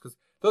props because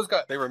those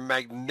guys they were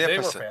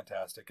magnificent, they were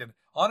fantastic, and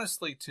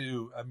honestly,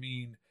 too, I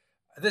mean,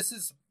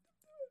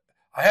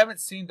 I haven't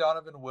seen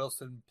Donovan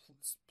Wilson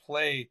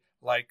play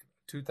like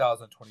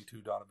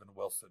 2022 Donovan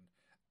Wilson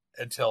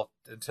until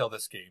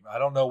this game. I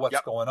don't know what's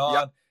going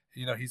on.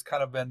 He's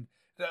kind of been,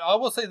 I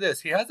will say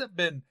this, he hasn't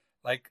been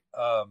like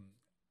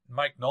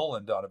Mike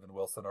Nolan Donovan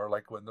Wilson, or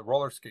like when the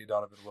roller skate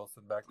Donovan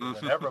Wilson back then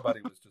when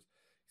everybody was just,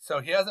 so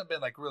he hasn't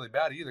been like really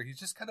bad either. He's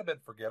just kind of been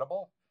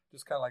forgettable.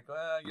 Just kind of like,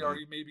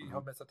 maybe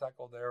he'll miss a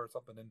tackle there or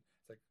something. And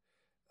it's like,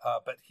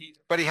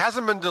 but he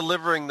hasn't been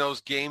delivering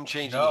those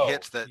game-changing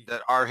hits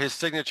that are his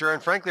signature,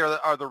 and frankly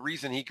are the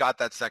reason he got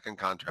that second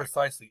contract.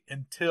 Precisely,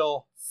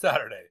 until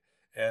Saturday,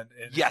 and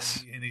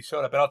yes, and he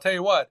showed up. And I'll tell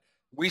you what,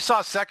 we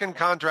saw second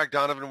contract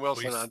Donovan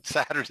Wilson on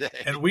Saturday,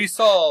 and we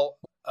saw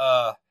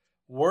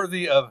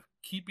worthy of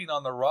keeping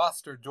on the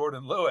roster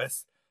Jordan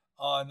Lewis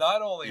on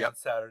not only on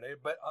Saturday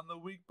but on the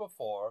week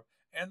before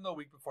and the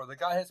week before. The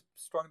guy has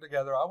strung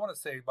together, I want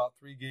to say, about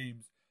 3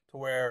 games to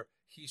where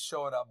he's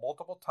showing up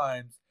multiple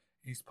times.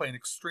 He's playing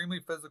extremely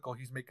physical.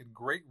 He's making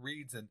great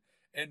reads, and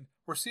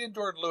we're seeing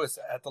Jordan Lewis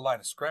at the line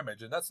of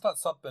scrimmage, and that's not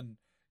something.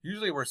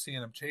 Usually, we're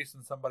seeing him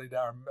chasing somebody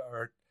down,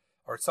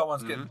 or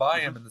someone's getting by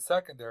him in the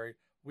secondary.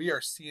 We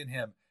are seeing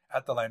him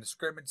at the line of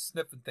scrimmage,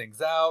 sniffing things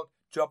out,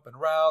 jumping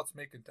routes,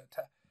 making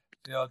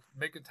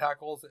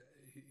tackles.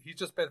 He's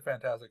just been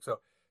fantastic. So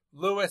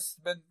Lewis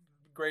been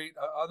great.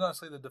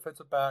 Honestly, the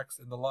defensive backs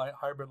and the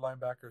hybrid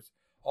linebackers,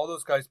 all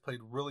those guys played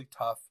really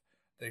tough.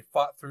 They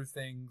fought through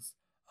things.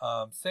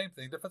 Same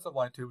thing, defensive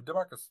line too.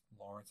 DeMarcus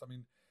Lawrence. I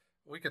mean,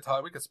 we could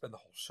spend the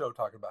whole show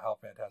talking about how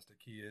fantastic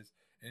he is,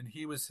 and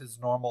he was his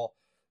normal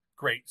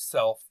great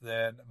self.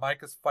 Then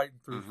Micah's fighting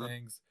through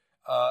things.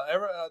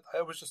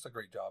 It was just a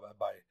great job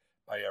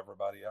by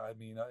everybody. I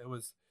mean, it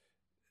was.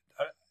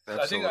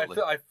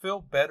 I feel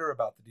better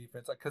about the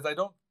defense because I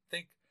don't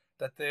think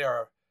that they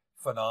are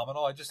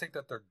phenomenal. I just think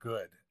that they're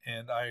good,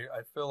 and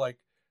I feel like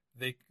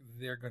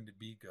they're going to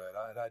be good.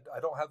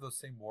 I don't have those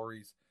same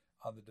worries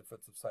on the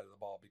defensive side of the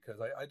ball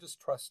because I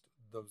just trust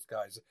those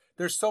guys.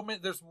 There's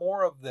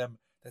more of them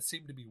that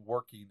seem to be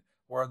working,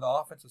 where on the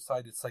offensive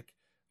side it's like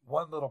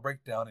one little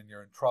breakdown and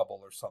you're in trouble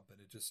or something.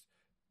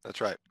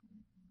 That's right.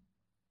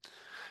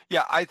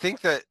 Yeah, I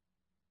think that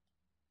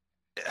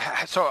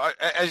So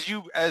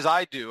as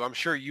I do, I'm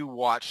sure you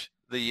watch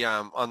the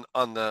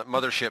on the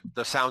mothership,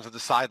 the Sounds of the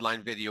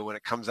Sideline video when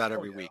it comes out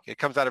every week. It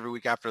comes out every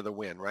week after the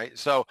win, right?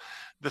 So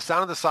the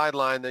Sound of the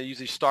Sideline, they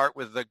usually start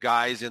with the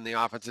guys in the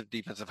offensive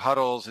defensive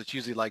huddles. It's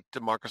usually like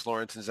DeMarcus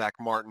Lawrence and Zach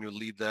Martin who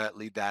lead that,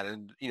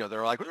 and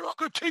they're like, we're not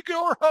going to take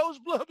our house,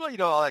 blah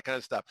blah, all that kind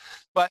of stuff.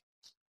 But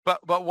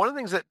one of the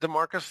things that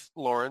DeMarcus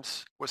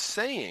Lawrence was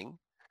saying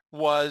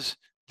was,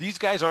 these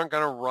guys aren't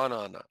going to run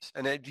on us.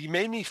 And he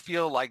made me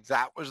feel like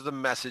that was the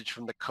message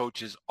from the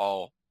coaches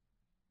all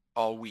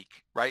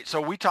week, right?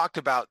 So we talked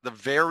about the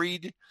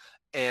varied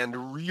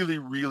and really,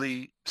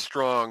 really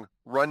strong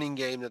running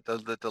game that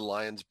the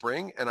Lions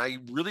bring. And I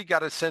really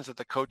got a sense that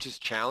the coaches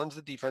challenged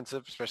the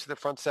defensive, especially the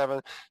front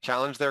seven,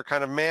 challenged their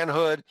kind of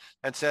manhood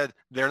and said,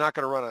 they're not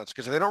going to run on us,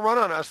 because if they don't run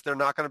on us, they're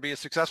not going to be as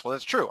successful.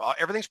 That's true.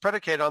 Everything's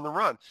predicated on the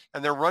run,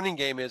 and their running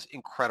game is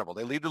incredible.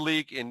 They lead the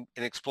league in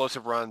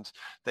explosive runs.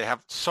 They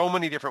have so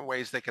many different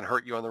ways they can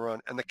hurt you on the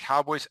run, and the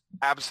Cowboys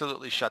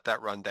absolutely shut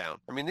that run down.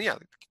 I mean, yeah,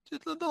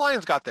 the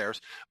Lions got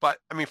theirs, but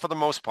I mean, for the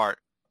most part,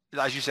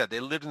 as you said, they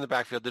lived in the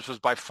backfield. This was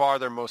by far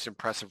their most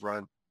impressive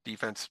run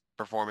defense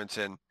performance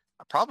in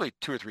probably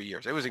 2 or 3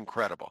 years. It was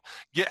incredible.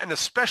 Yeah, and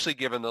especially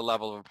given the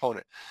level of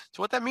opponent.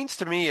 So what that means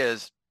to me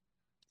is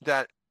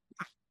that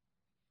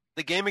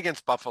the game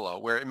against Buffalo,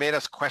 where it made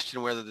us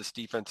question whether this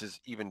defense is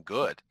even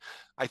good,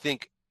 I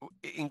think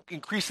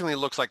increasingly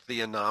looks like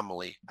the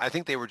anomaly. I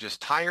think they were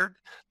just tired.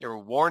 They were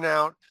worn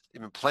out.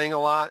 They've been playing a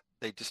lot.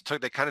 They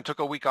kind of took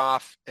a week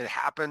off. It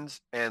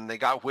happens, and they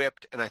got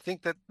whipped. And I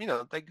think that,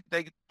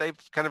 they've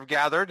kind of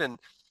gathered. And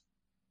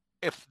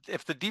if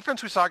the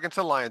defense we saw against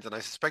the Lions, and I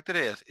suspect it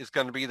is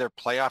going to be their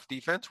playoff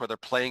defense where they're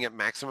playing at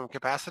maximum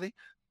capacity,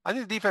 I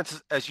think the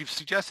defense, as you've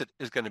suggested,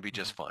 is going to be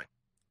just fine.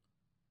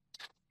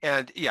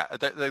 And yeah,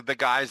 the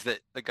guys that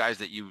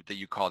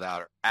you called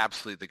out are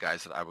absolutely the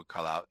guys that I would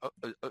call out.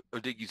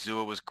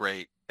 Odigizua was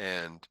great,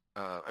 and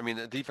I mean,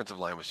 the defensive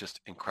line was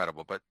just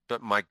incredible. But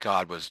my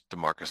God, was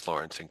DeMarcus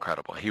Lawrence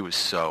incredible? He was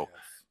so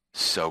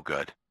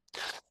good.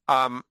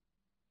 Do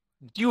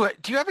you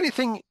have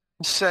anything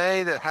to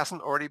say that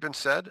hasn't already been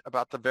said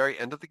about the very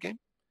end of the game?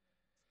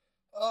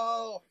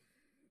 Oh,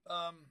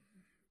 I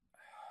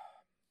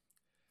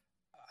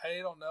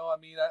don't know. I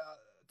mean,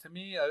 to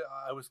me,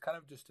 I was kind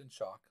of just in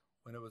shock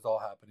when it was all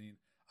happening.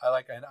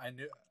 I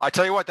knew. I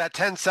tell you what, that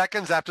 10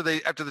 seconds after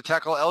the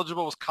tackle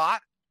eligible was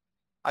caught,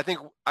 I think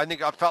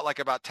I felt like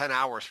about 10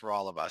 hours for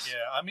all of us.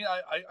 Yeah, I mean,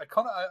 I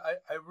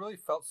really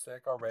felt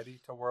sick already,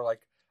 to where like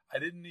I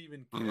didn't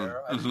even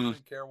care. Mm-hmm. I didn't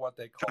even care what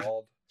they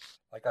called.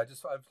 Like I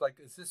was like,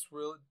 is this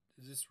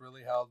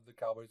really how the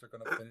Cowboys are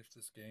going to finish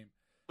this game?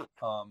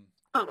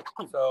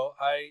 So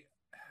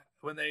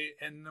when they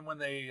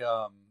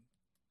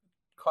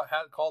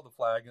called the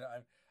flag, and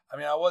I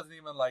mean, I wasn't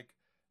even like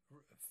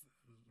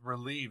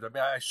relieved. I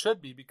mean, I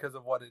should be, because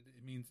of what it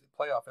means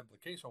playoff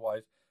implication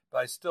wise, but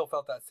I still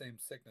felt that same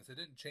sickness. It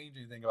didn't change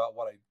anything about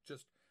what I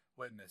just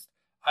witnessed.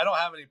 I don't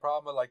have any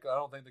problem. Like, I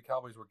don't think the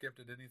Cowboys were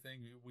gifted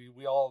anything.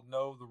 We all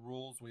know the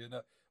rules.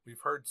 We've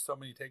heard so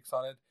many takes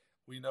on it.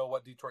 We know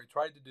what Detroit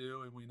tried to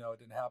do, and we know it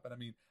didn't happen. I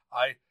mean,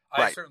 I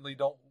certainly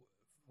don't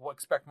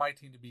expect my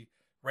team to be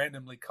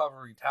randomly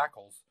covering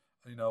tackles,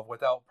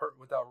 without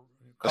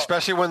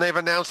especially when they've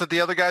announced that the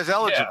other guy's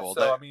eligible.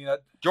 Yeah, so, I mean,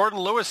 Jordan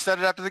Lewis said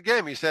it after the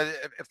game. He said,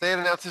 if they had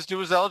announced this dude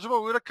was eligible,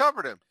 we would have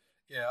covered him.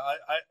 Yeah,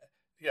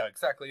 yeah,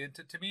 exactly. And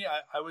to me,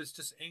 I was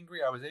just angry.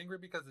 I was angry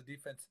because the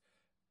defense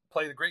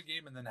played a great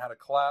game and then had a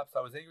collapse.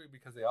 I was angry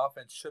because the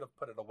offense should have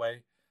put it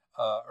away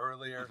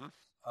earlier.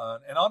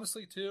 Mm-hmm. And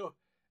honestly, too,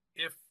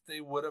 if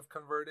they would have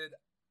converted,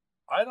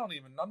 I'm not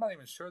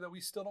even sure that we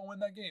still don't win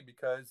that game,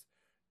 because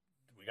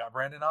we got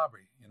Brandon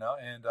Aubrey,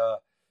 and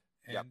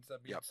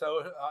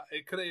so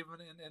it could have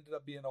even ended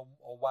up being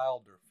a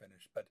wilder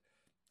finish. But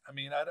I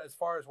mean, as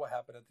far as what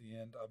happened at the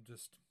end,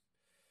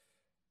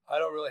 I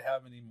don't really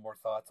have any more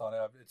thoughts on it.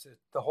 It's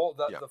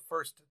the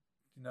first,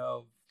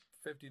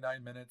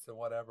 59 minutes and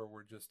whatever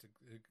were just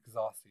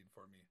exhausting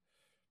for me.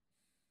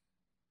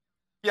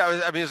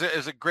 Yeah, I mean, it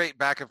was a great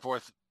back and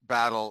forth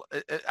battle.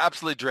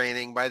 Absolutely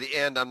draining. By the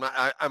end,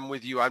 I'm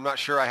with you. I'm not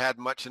sure I had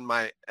much in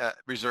my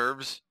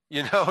reserves,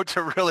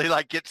 to really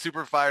like get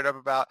super fired up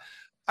about.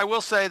 I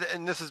will say that,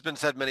 and this has been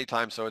said many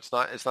times, so it's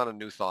not a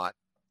new thought.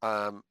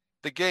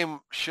 The game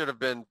should have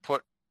been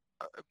put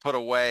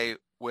away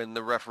when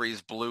the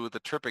referees blew the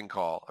tripping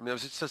call. I mean, it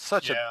was just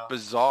such a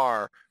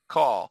bizarre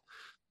call.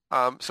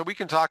 So we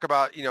can talk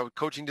about,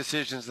 coaching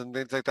decisions and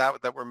things like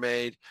that were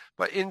made.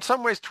 But in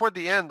some ways, toward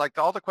the end, like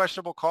all the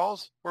questionable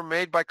calls were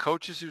made by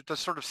coaches who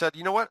just sort of said,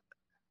 you know what,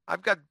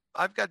 I've got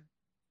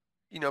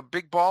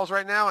big balls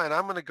right now, and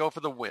I'm going to go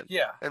for the win.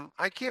 Yeah. And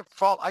I can't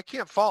fault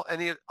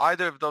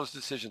either of those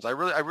decisions.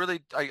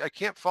 I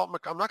can't fault.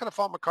 I'm not going to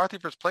fault McCarthy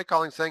for his play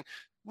calling, saying,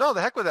 no,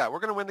 the heck with that. We're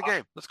going to win the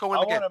game. Let's go win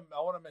the game.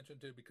 I want to mention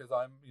too, because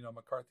I'm,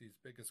 McCarthy's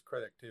biggest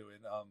critic too.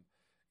 And,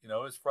 it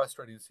was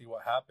frustrating to see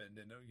what happened.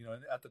 And,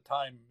 at the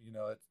time,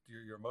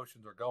 your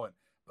emotions are going.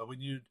 But when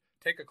you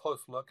take a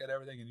close look at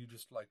everything and you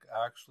just like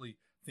actually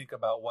think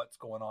about what's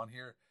going on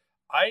here,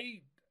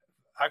 I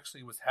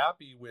actually was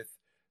happy with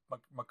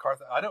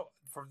McCarthy. I don't,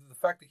 for the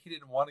fact that he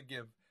didn't want to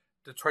give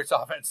Detroit's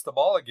offense the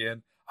ball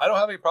again. I don't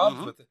have any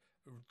problems with it,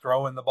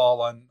 throwing the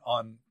ball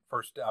on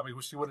first down. I mean,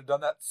 wish he would have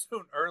done that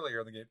earlier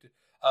in the game too.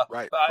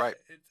 Right. I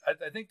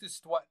think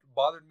just what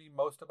bothered me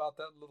most about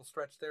that little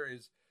stretch there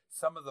is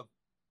some of the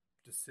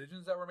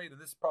decisions that were made,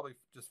 and this probably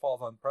just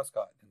falls on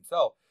Prescott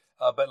himself.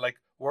 But like,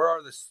 where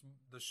are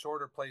the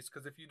shorter plays?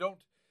 Because if you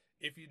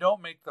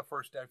don't make the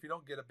first down, if you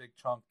don't get a big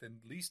chunk, then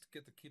at least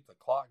get to keep the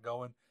clock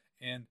going.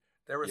 And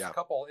there was a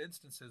couple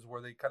instances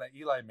where they kind of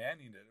Eli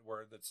Manning it,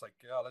 where it's like,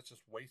 yeah, let's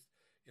just waste,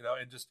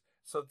 and just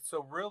so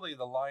really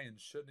the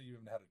Lions shouldn't have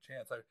even had a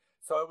chance.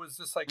 So it was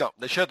just like, no,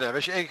 they shouldn't have.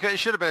 It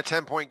should have been a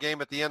 10-point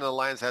game at the end. The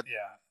Lions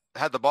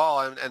had the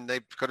ball and they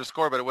could have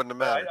scored, but it wouldn't have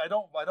mattered. I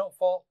don't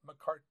fault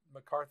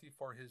McCarthy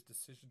for his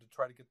decision to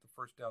try to get the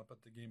first down,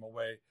 put the game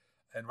away,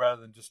 and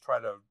rather than just try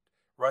to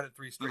run it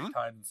 3 straight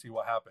times and see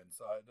what happens.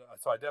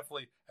 So I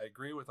definitely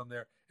agree with him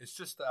there. It's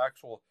just the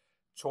actual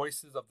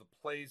choices of the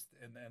plays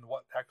and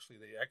what actually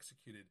they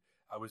executed,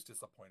 I was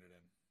disappointed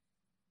in.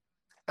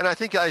 And I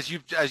think as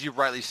you've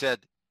rightly said,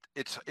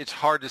 it's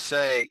hard to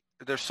say.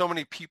 There's so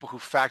many people who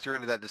factor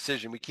into that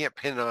decision. We can't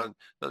pin it on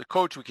the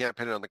coach. We can't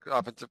pin it on the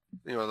offensive,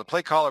 the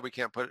play caller. We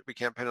can't pin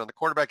it on the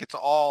quarterback.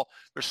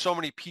 There's so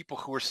many people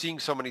who are seeing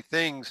so many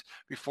things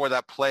before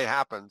that play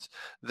happens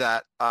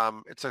that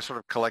it's a sort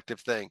of collective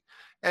thing.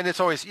 And it's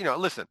always,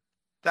 listen,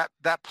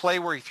 that play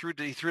where he threw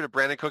to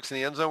Brandon Cooks in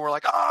the end zone, we're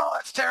like, oh,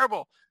 that's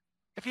terrible.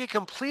 If he had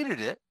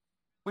completed it,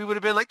 we would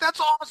have been like, that's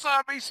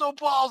awesome. He's so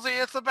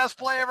ballsy. It's the best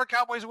play ever.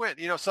 Cowboys win.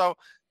 So,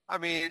 I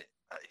mean,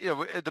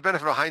 the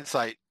benefit of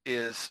hindsight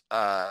is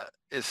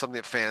something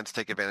that fans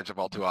take advantage of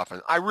all too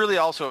often.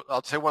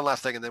 I'll say one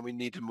last thing, and then we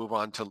need to move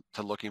on to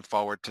looking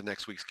forward to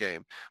next week's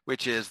game,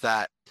 which is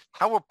that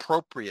how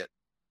appropriate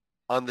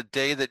on the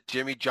day that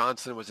Jimmy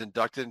Johnson was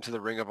inducted into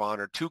the Ring of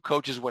Honor, 2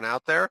 coaches went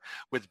out there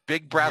with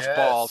big brass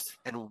balls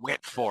and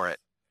went for it,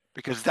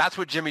 because that's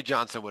what Jimmy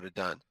Johnson would have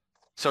done.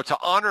 So to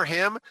honor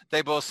him,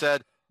 they both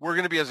said, we're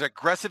going to be as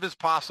aggressive as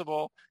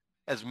possible,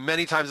 as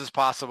many times as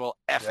possible.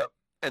 It.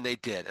 And they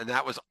did. And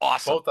that was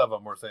awesome. Both of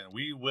them were saying,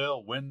 we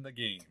will win the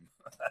game.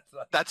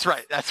 That's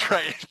right.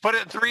 Put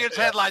it in 3-inch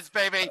headlines,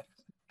 baby.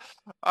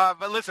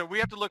 But listen, we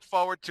have to look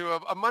forward to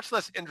a much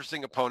less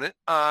interesting opponent.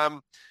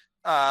 But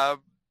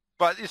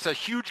it's a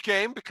huge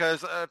game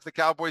because if the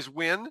Cowboys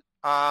win,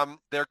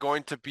 they're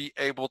going to be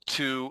able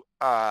to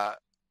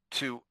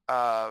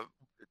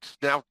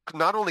now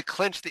not only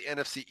clinch the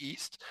NFC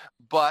East,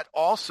 but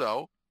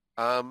also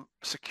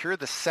secure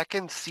the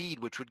 2nd seed,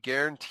 which would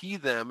guarantee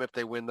them, if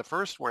they win the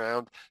first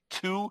round,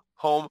 2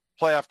 home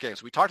playoff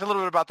games. We talked a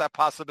little bit about that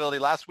possibility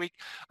last week.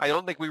 I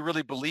don't think we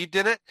really believed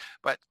in it,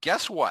 but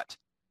guess what?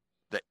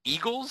 The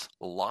Eagles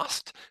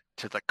lost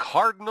to the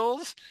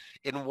Cardinals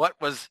in what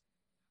was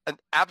an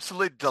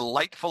absolutely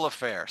delightful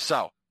affair.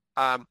 So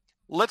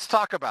let's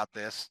talk about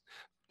this.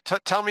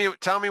 Tell me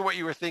what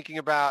you were thinking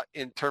about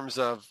in terms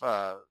of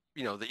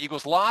the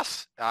Eagles'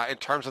 loss, in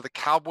terms of the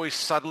Cowboys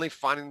suddenly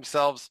finding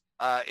themselves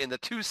in the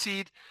 2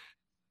 seed,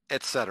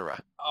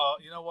 etc.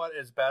 You know what?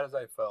 As bad as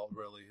I felt,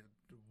 really,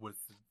 with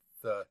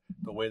the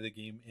way the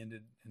game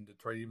ended in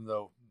Detroit, even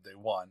though they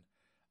won,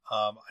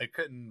 I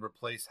couldn't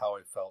replace how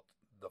I felt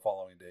the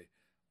following day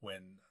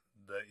when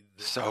the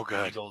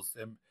Eagles.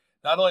 And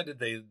not only did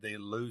they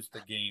lose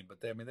the game,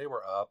 but they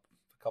were up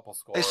a couple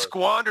scores. They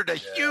squandered a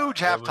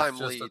huge halftime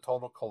lead. Just a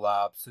total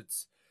collapse.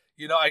 It's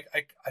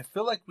I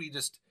feel like we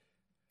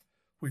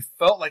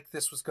felt like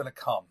this was going to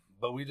come,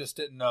 but we just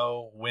didn't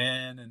know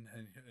when, and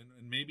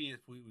maybe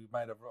if we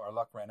might have, our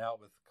luck ran out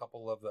with a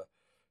couple of the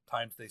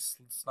times they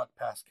snuck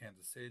past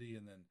Kansas City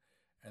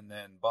and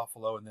then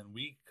Buffalo, and then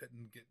we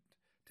couldn't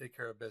take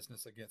care of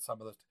business against some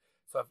of those.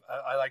 So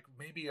I like,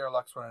 maybe our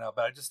luck's running out,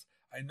 but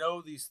I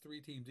know these 3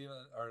 teams,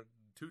 or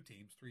 2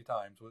 teams 3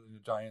 times, with the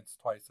Giants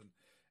twice and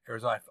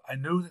Arizona. I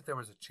knew that there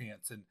was a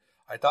chance, and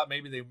I thought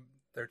maybe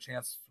their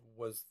chance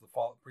was the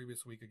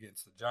previous week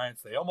against the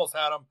Giants. They almost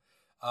had them.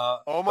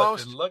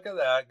 Almost. But then look at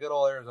that. Good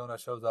old Arizona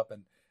shows up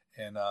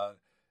and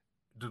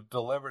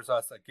delivers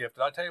us a gift.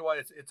 And I'll tell you what,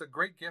 it's a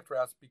great gift for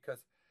us, because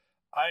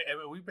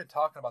we've been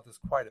talking about this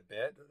quite a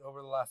bit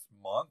over the last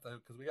month,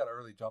 because we got an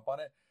early jump on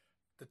it.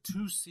 The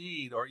 2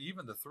 seed, or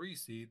even the 3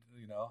 seed,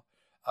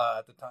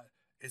 at the time,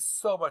 is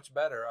so much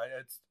better.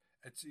 I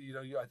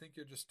think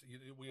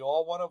we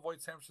all want to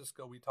avoid San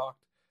Francisco. We talked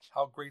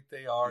how great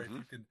they are. Mm-hmm. If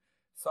you can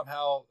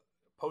somehow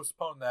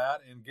postpone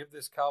that and give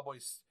this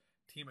Cowboys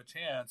team a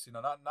chance,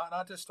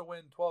 not just to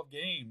win 12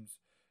 games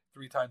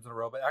 3 times in a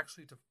row, but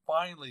actually to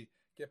finally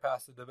get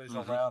past the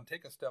divisional round,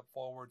 take a step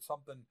forward,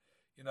 something,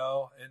 and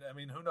I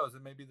mean, who knows?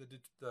 It maybe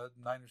the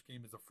Niners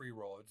game is a free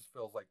roll. It just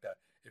feels like that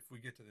if we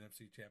get to the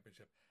NFC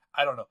Championship.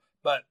 I don't know,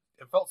 but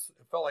it felt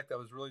like that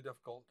was really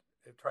difficult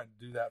trying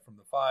to do that from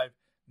the 5.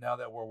 Now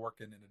that we're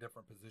working in a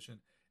different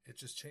position, it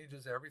just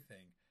changes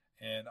everything,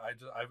 and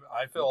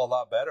I feel a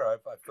lot better. I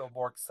feel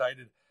more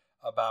excited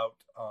about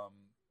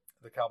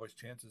the Cowboys'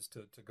 chances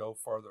to go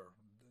further,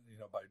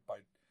 by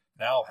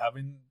now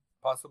having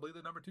possibly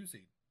the number 2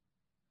 seed.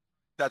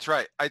 That's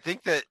right.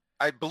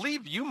 I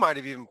believe you might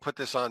have even put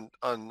this on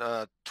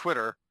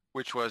Twitter,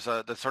 which was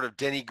the sort of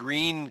Denny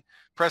Green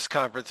press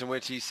conference in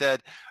which he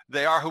said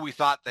they are who we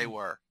thought they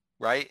were,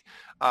 right?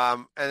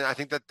 And I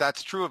think that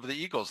that's true of the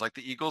Eagles. Like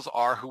the Eagles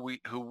are who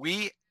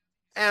we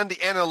and the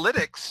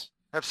analytics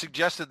have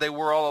suggested they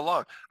were all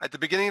along. At the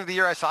beginning of the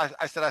year, I said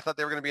I thought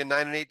they were going to be a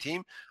 9-8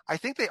 team. I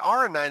think they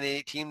are a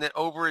 9-8 team that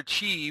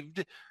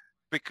overachieved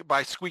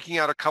by squeaking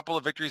out a couple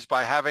of victories,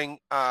 by having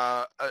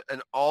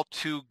an all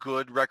too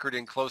good record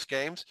in close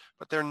games,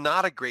 but they're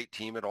not a great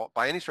team at all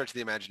by any stretch of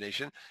the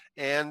imagination.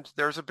 And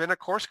there's been a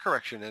course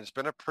correction, and it's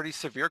been a pretty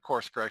severe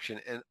course correction.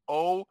 And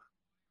oh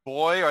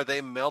boy, are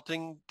they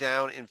melting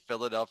down in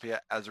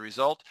Philadelphia as a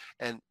result.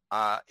 And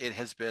it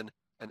has been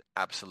an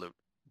absolute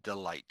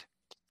delight.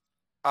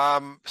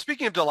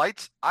 Speaking of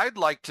delights, I'd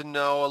like to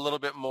know a little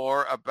bit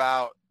more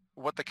about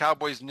what the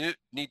Cowboys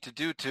need to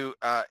do to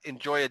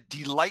enjoy a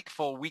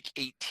delightful Week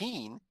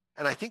 18.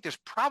 And I think there's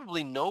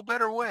probably no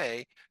better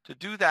way to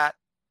do that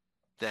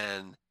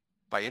than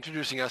by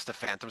introducing us to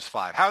Phantoms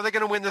 5. How are they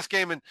going to win this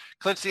game and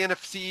clinch the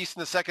NFC East in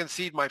the second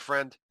seed, my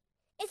friend?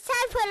 It's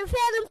time for the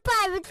Phantom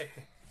 5. Hey,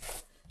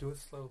 do it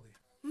slowly.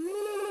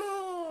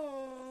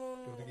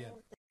 Do it again.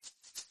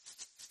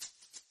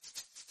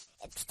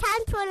 It's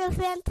time for the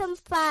Phantom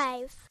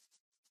 5.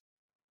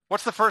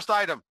 What's the first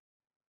item?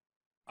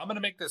 I'm going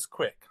to make this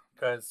quick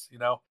because,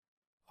 I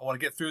want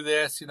to get through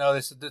this.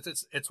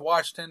 It's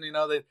Washington.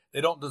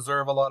 They don't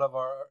deserve a lot of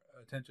our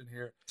attention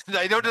here.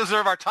 They don't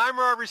deserve our time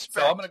or our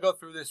respect. So I'm going to go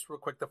through this real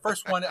quick. The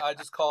first one I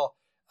just call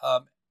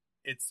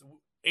it's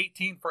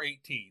 18 for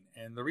 18.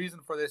 And the reason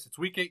for this, it's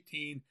Week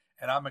 18,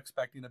 and I'm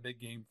expecting a big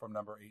game from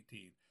number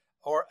 18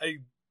 or a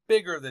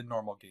bigger than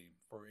normal game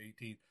for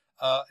 18.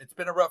 It's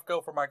been a rough go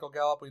for Michael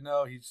Gallup. We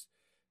know he's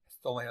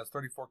only has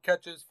 34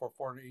 catches for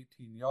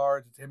 418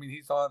 yards.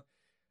 He's on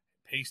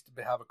pace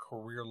to have a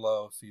career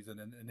low season,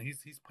 and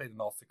he's played in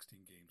all 16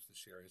 games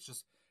this year.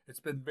 It's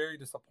been very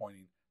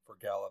disappointing for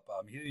Gallup.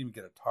 He didn't even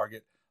get a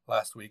target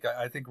last week.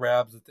 I think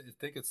Rabs, I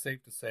think it's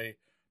safe to say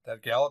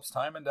that Gallup's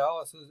time in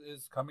Dallas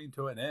is coming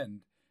to an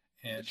end.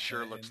 And it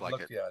sure looks like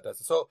it. Yeah, it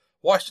does. So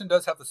Washington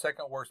does have the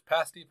second worst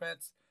pass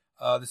defense.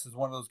 This is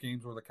one of those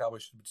games where the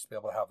Cowboys should just be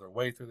able to have their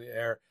way through the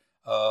air.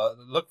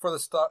 Look for the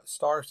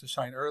stars to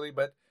shine early,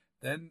 but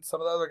then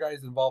some of the other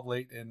guys involved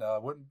late. And I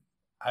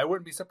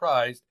wouldn't be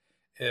surprised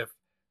if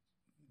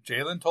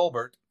Jalen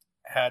Tolbert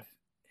had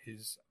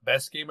his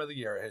best game of the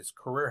year, his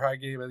career high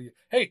game of the year.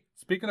 Hey,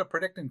 speaking of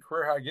predicting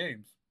career high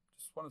games,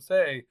 just want to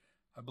say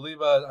I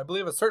believe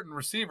a certain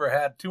receiver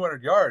had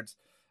 200 yards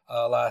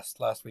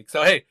last week.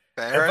 So hey,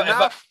 fair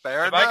enough.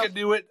 If I could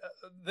do it,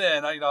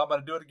 then I'm going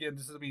to do it again.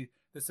 This would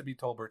be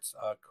Tolbert's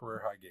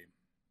career high game.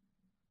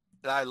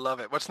 I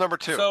love it. What's number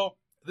 2? So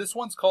this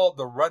one's called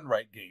the Run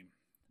Right game.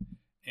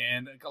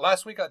 And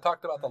last week I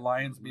talked about the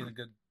Lions being a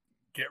good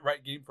get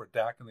right game for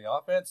Dak and the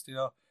offense,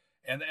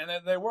 and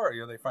they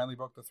were. They finally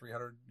broke the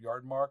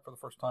 300-yard mark for the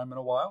first time in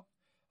a while.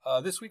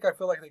 This week I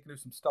feel like they can do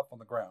some stuff on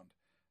the ground.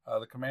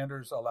 The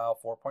Commanders allow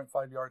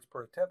 4.5 yards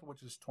per attempt,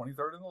 which is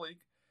 23rd in the league.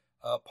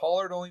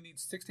 Pollard only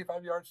needs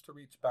 65 yards to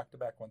reach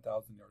back-to-back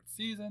 1,000-yard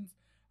seasons.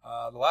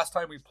 The last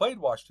time we played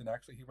Washington,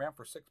 actually, he ran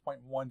for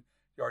 6.1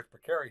 yards per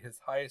carry, his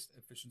highest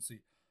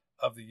efficiency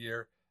of the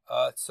year.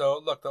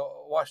 So, look, the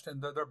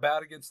Washington, they're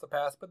bad against the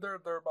pass, but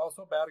they're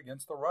also bad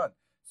against the run.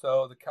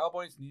 So the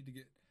Cowboys need to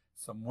get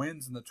some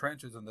wins in the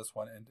trenches in this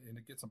one and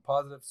to get some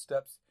positive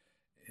steps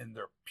in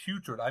their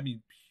putrid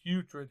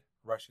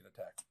rushing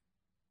attack.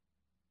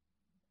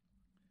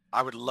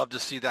 I would love to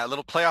see that. A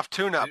little playoff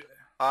tune-up.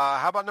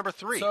 How about number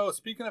 3? So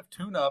speaking of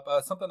tune-up,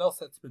 something else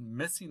that's been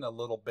missing a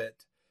little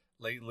bit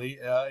lately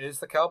is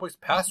the Cowboys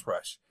pass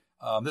rush.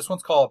 This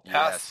one's called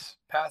Pass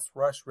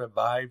Rush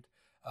Revived.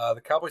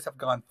 The Cowboys have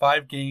gone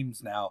 5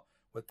 games now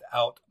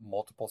without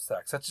multiple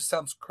sacks. That just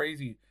sounds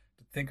crazy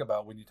to think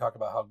about when you talk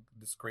about how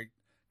this great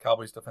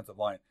Cowboys defensive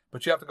line.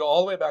 But you have to go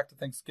all the way back to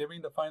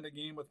Thanksgiving to find a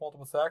game with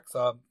multiple sacks,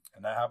 and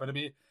that happened to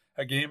be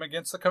a game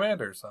against the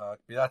Commanders.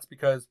 That's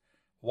because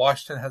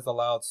Washington has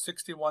allowed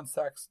 61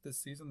 sacks this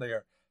season. They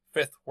are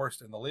 5th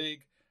worst in the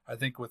league. I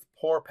think with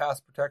poor pass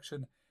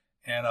protection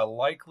and a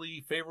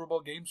likely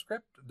favorable game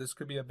script, this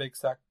could be a big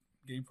sack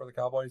game for the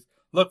Cowboys.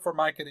 Look for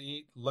Micah to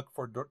eat, look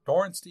for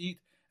Dorrance to eat,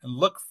 and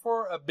look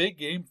for a big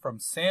game from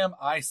Sam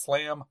I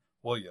Slam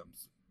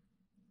Williams.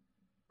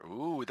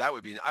 Ooh, that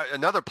would be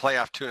another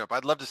playoff tune-up.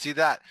 I'd love to see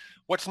that.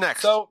 What's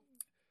next? So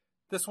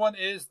this one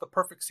is the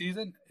perfect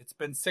season. It's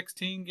been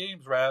 16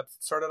 games, Rabs.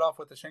 It started off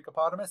with the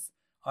Shankopotamus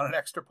on an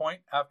extra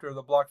point after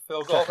the blocked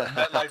field goal.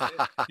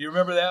 You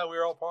remember that? We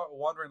were all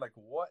wondering,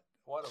 what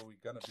are we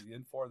going to be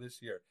in for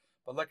this year?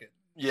 But look at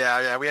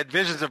Yeah, we had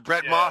visions of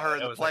Brett Maher in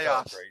the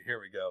playoffs. Great.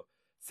 Here we go.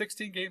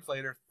 16 games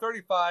later,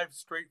 35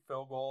 straight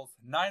field goals.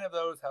 9 of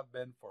those have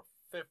been for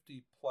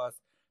 50 plus.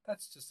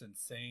 That's just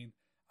insane.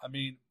 I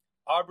mean,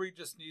 Aubrey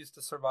just needs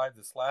to survive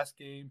this last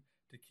game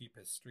to keep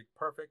his streak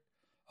perfect.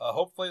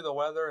 Hopefully the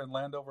weather in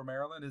Landover,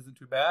 Maryland isn't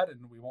too bad,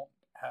 and we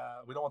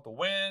don't want the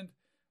wind.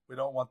 We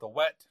don't want the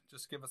wet.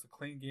 Just give us a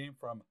clean game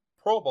from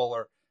Pro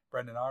Bowler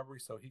Brendan Aubrey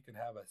so he can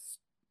have a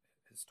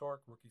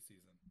historic rookie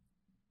season.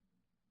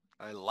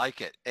 I like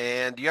it.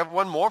 And do you have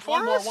one more for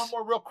us? One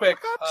more, real quick.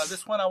 Perhaps?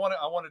 This one I want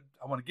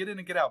to get in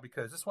and get out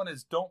because this one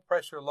is don't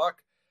pressure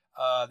luck.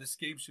 This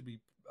game should be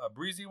a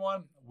breezy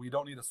one. We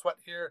don't need a sweat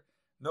here.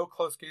 No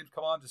close games.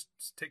 Come on, just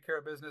take care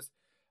of business.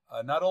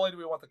 Not only do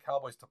we want the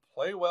Cowboys to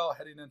play well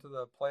heading into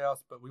the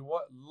playoffs, but we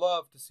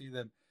love to see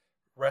them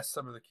rest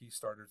some of the key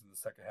starters in the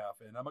second half.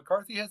 And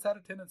McCarthy has had a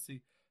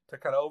tendency to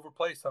kind of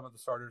overplay some of the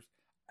starters.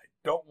 I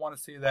don't want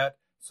to see that.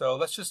 So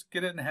let's just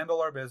get in and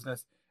handle our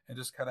business and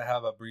just kind of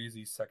have a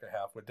breezy second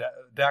half with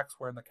Dak's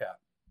wearing the cap.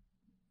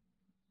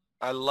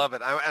 I love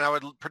it. And I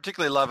would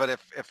particularly love it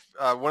if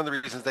one of the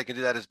reasons they can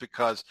do that is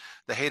because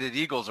the hated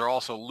Eagles are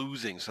also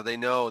losing. So they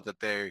know that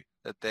they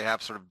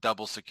have sort of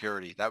double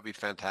security. That would be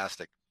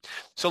fantastic.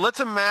 So let's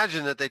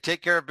imagine that they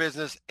take care of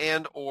business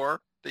and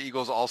or the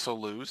Eagles also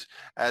lose,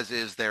 as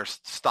is their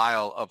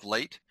style of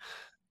late.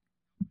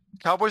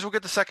 Cowboys will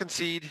get the second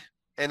seed.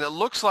 And it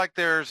looks like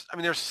there's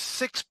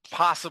 6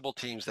 possible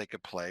teams they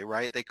could play,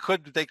 right? They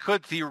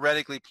could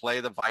theoretically play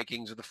the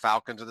Vikings or the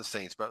Falcons or the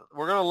Saints, but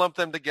we're going to lump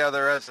them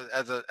together as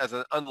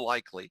an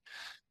unlikely,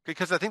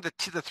 because I think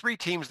the 3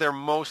 teams they're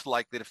most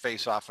likely to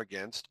face off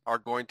against are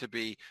going to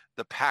be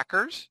the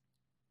Packers,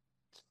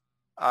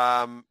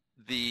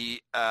 the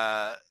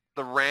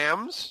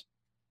Rams,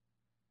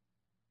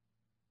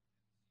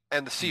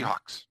 and the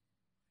Seahawks,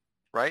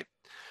 right?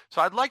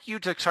 So I'd like you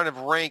to kind of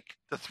rank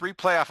the 3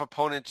 playoff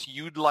opponents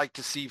you'd like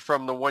to see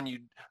from the one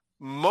you'd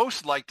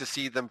most like to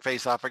see them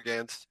face off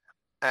against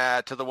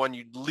to the one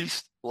you'd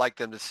least like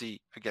them to see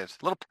against.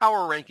 A little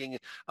power ranking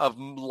of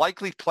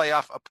likely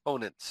playoff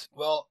opponents.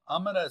 Well,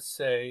 I'm going to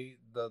say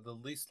the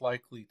least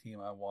likely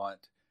team I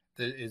want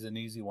is an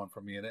easy one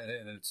for me, and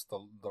it's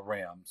the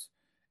Rams.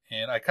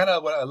 And I kind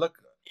of, when I look...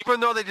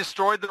 Even though they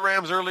destroyed the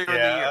Rams earlier in the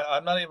year.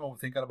 I'm not even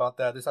thinking about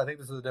that. I think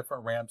this is a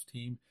different Rams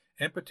team.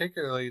 And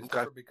particularly it's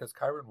different because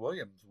Kyren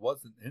Williams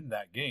wasn't in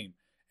that game.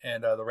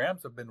 And the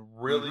Rams have been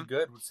really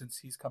good since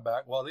he's come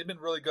back. Well, they've been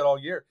really good all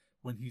year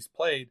when he's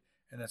played,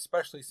 and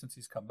especially since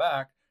he's come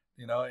back,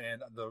 and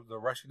the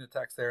rushing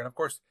attacks there. And, of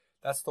course,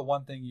 that's the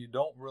one thing you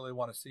don't really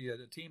want to see. A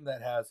team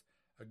that has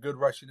a good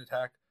rushing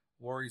attack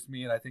worries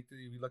me. And I think that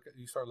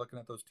you start looking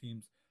at those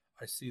teams,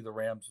 I see the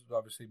Rams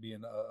obviously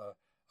being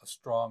a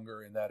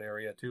stronger in that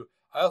area too.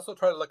 I also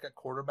try to look at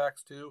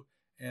quarterbacks too.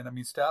 And,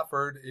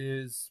 Stafford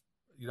is...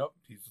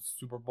 he's a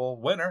Super Bowl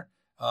winner.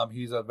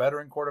 He's a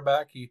veteran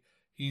quarterback.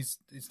 He's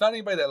not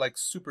anybody that like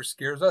super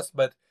scares us,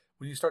 but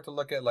when you start to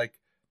look at like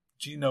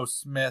Geno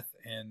Smith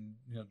and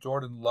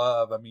Jordan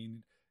Love,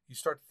 you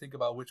start to think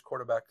about which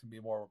quarterback can be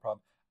more of a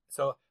problem.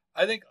 So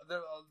I think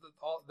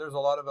there's a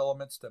lot of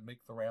elements that make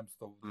the Rams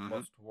the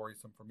most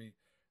worrisome for me.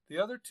 The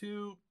other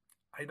 2,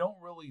 I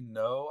don't really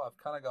know. I've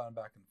kind of gone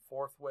back and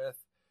forth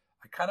with.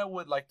 I kind of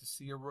would like to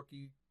see a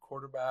rookie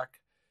quarterback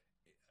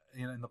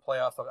in the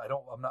playoffs.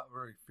 I'm not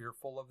very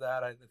fearful of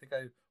that. I think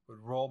I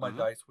would roll my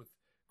dice with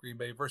Green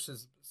Bay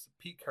versus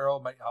Pete Carroll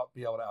might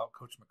be able to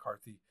outcoach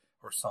McCarthy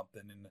or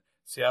something. And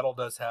Seattle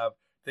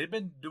they've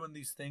been doing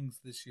these things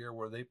this year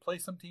where they play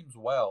some teams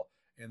well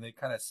and they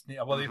kind of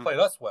they played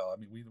us well.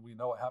 We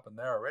know what happened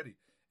there already.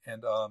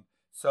 And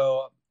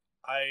so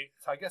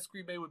I guess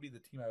Green Bay would be the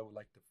team I would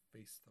like to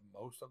face the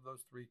most of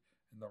those 3,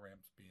 and the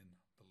Rams being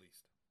the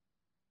least.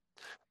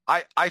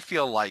 I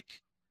feel like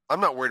I'm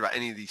not worried about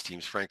any of these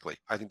teams, frankly.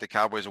 I think the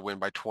Cowboys will win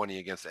by 20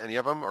 against any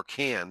of them, or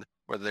can,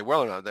 whether they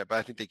will or not, but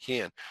I think they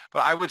can.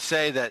 But I would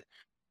say that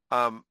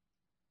I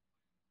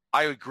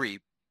agree.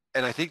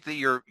 And I think that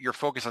your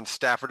focus on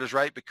Stafford is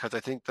right, because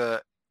I think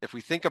if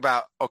we think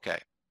about, okay,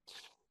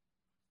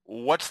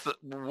 what's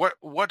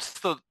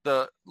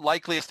the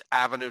likeliest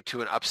avenue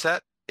to an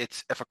upset?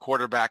 It's if a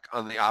quarterback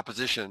on the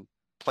opposition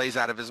plays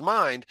out of his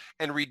mind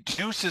and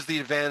reduces the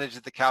advantage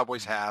that the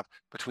Cowboys have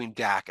between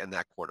Dak and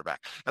that quarterback.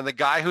 And the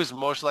guy who's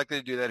most likely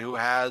to do that, who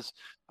has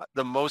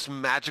the most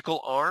magical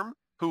arm,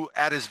 who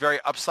at his very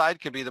upside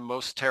can be the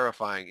most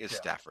terrifying, is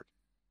Stafford.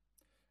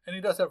 And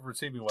he does have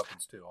receiving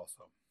weapons too,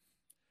 also.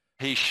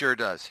 He sure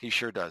does.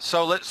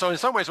 So in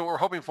some ways, what we're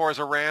hoping for is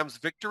a Rams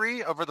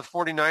victory over the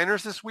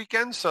 49ers this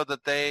weekend, so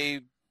that they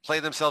play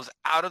themselves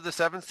out of the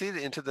 7th seed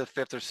into the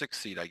 5th or 6th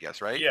seed, I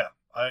guess, right? Yeah.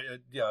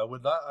 I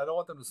would not. I don't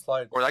want them to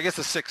slide. Or I guess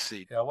the 6th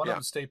seed. Yeah, I want them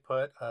to stay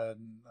put,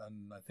 and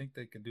I think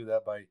they can do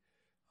that by,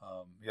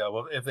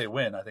 well, if they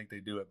win, I think they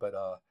do it. But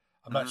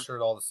I'm not sure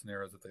at all the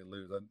scenarios if they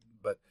lose.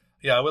 But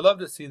yeah, I would love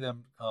to see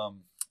them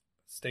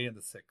stay in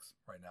the 6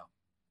 right now.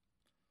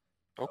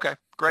 Okay,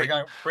 great.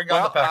 Bring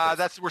on the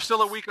Packers. We're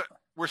still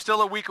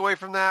a week away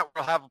from that.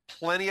 We'll have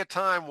plenty of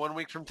time 1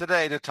 week from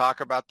today to talk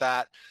about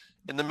that.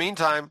 In the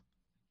meantime,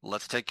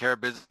 let's take care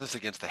of business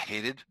against the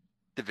hated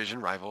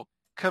division rival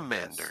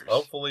Commanders. Yes.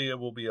 Hopefully it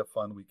will be a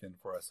fun weekend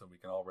for us so we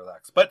can all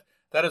relax. But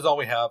that is all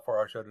we have for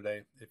our show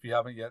today. If you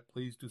haven't yet,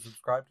 please do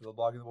subscribe to the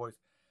Blogging the Boys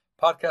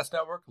podcast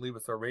network. Leave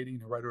us a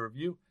rating, write a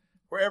review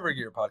wherever you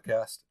get your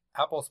podcast,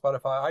 Apple,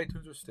 Spotify,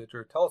 iTunes, or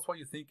Stitcher. Tell us what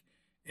you think.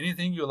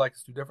 Anything you would like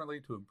us to do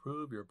differently to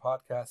improve your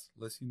podcast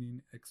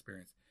listening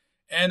experience.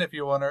 And if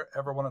you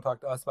ever want to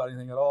talk to us about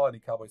anything at all, any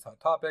Cowboys hot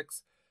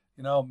topics,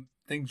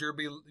 things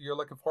you're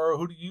looking for,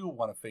 who do you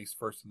want to face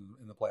first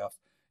in the playoffs?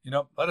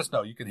 let us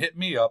know. You can hit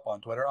me up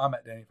on Twitter. I'm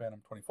at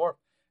DannyPhantom24.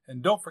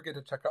 And don't forget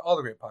to check out all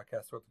the great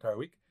podcasts throughout the entire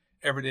week.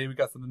 Every day we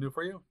got something new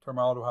for you.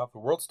 Tomorrow we'll have the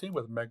World's Team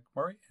with Meg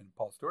Murray and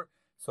Paul Stewart.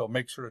 So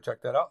make sure to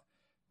check that out.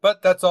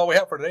 But that's all we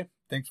have for today.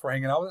 Thanks for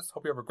hanging out with us.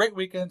 Hope you have a great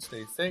weekend.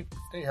 Stay safe,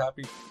 stay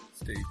happy,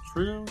 stay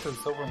true to the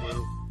silver and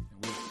blue,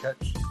 and we will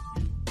catch you.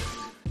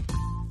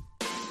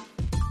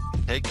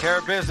 Take care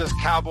of business,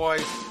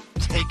 Cowboys.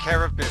 Take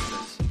care of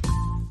business.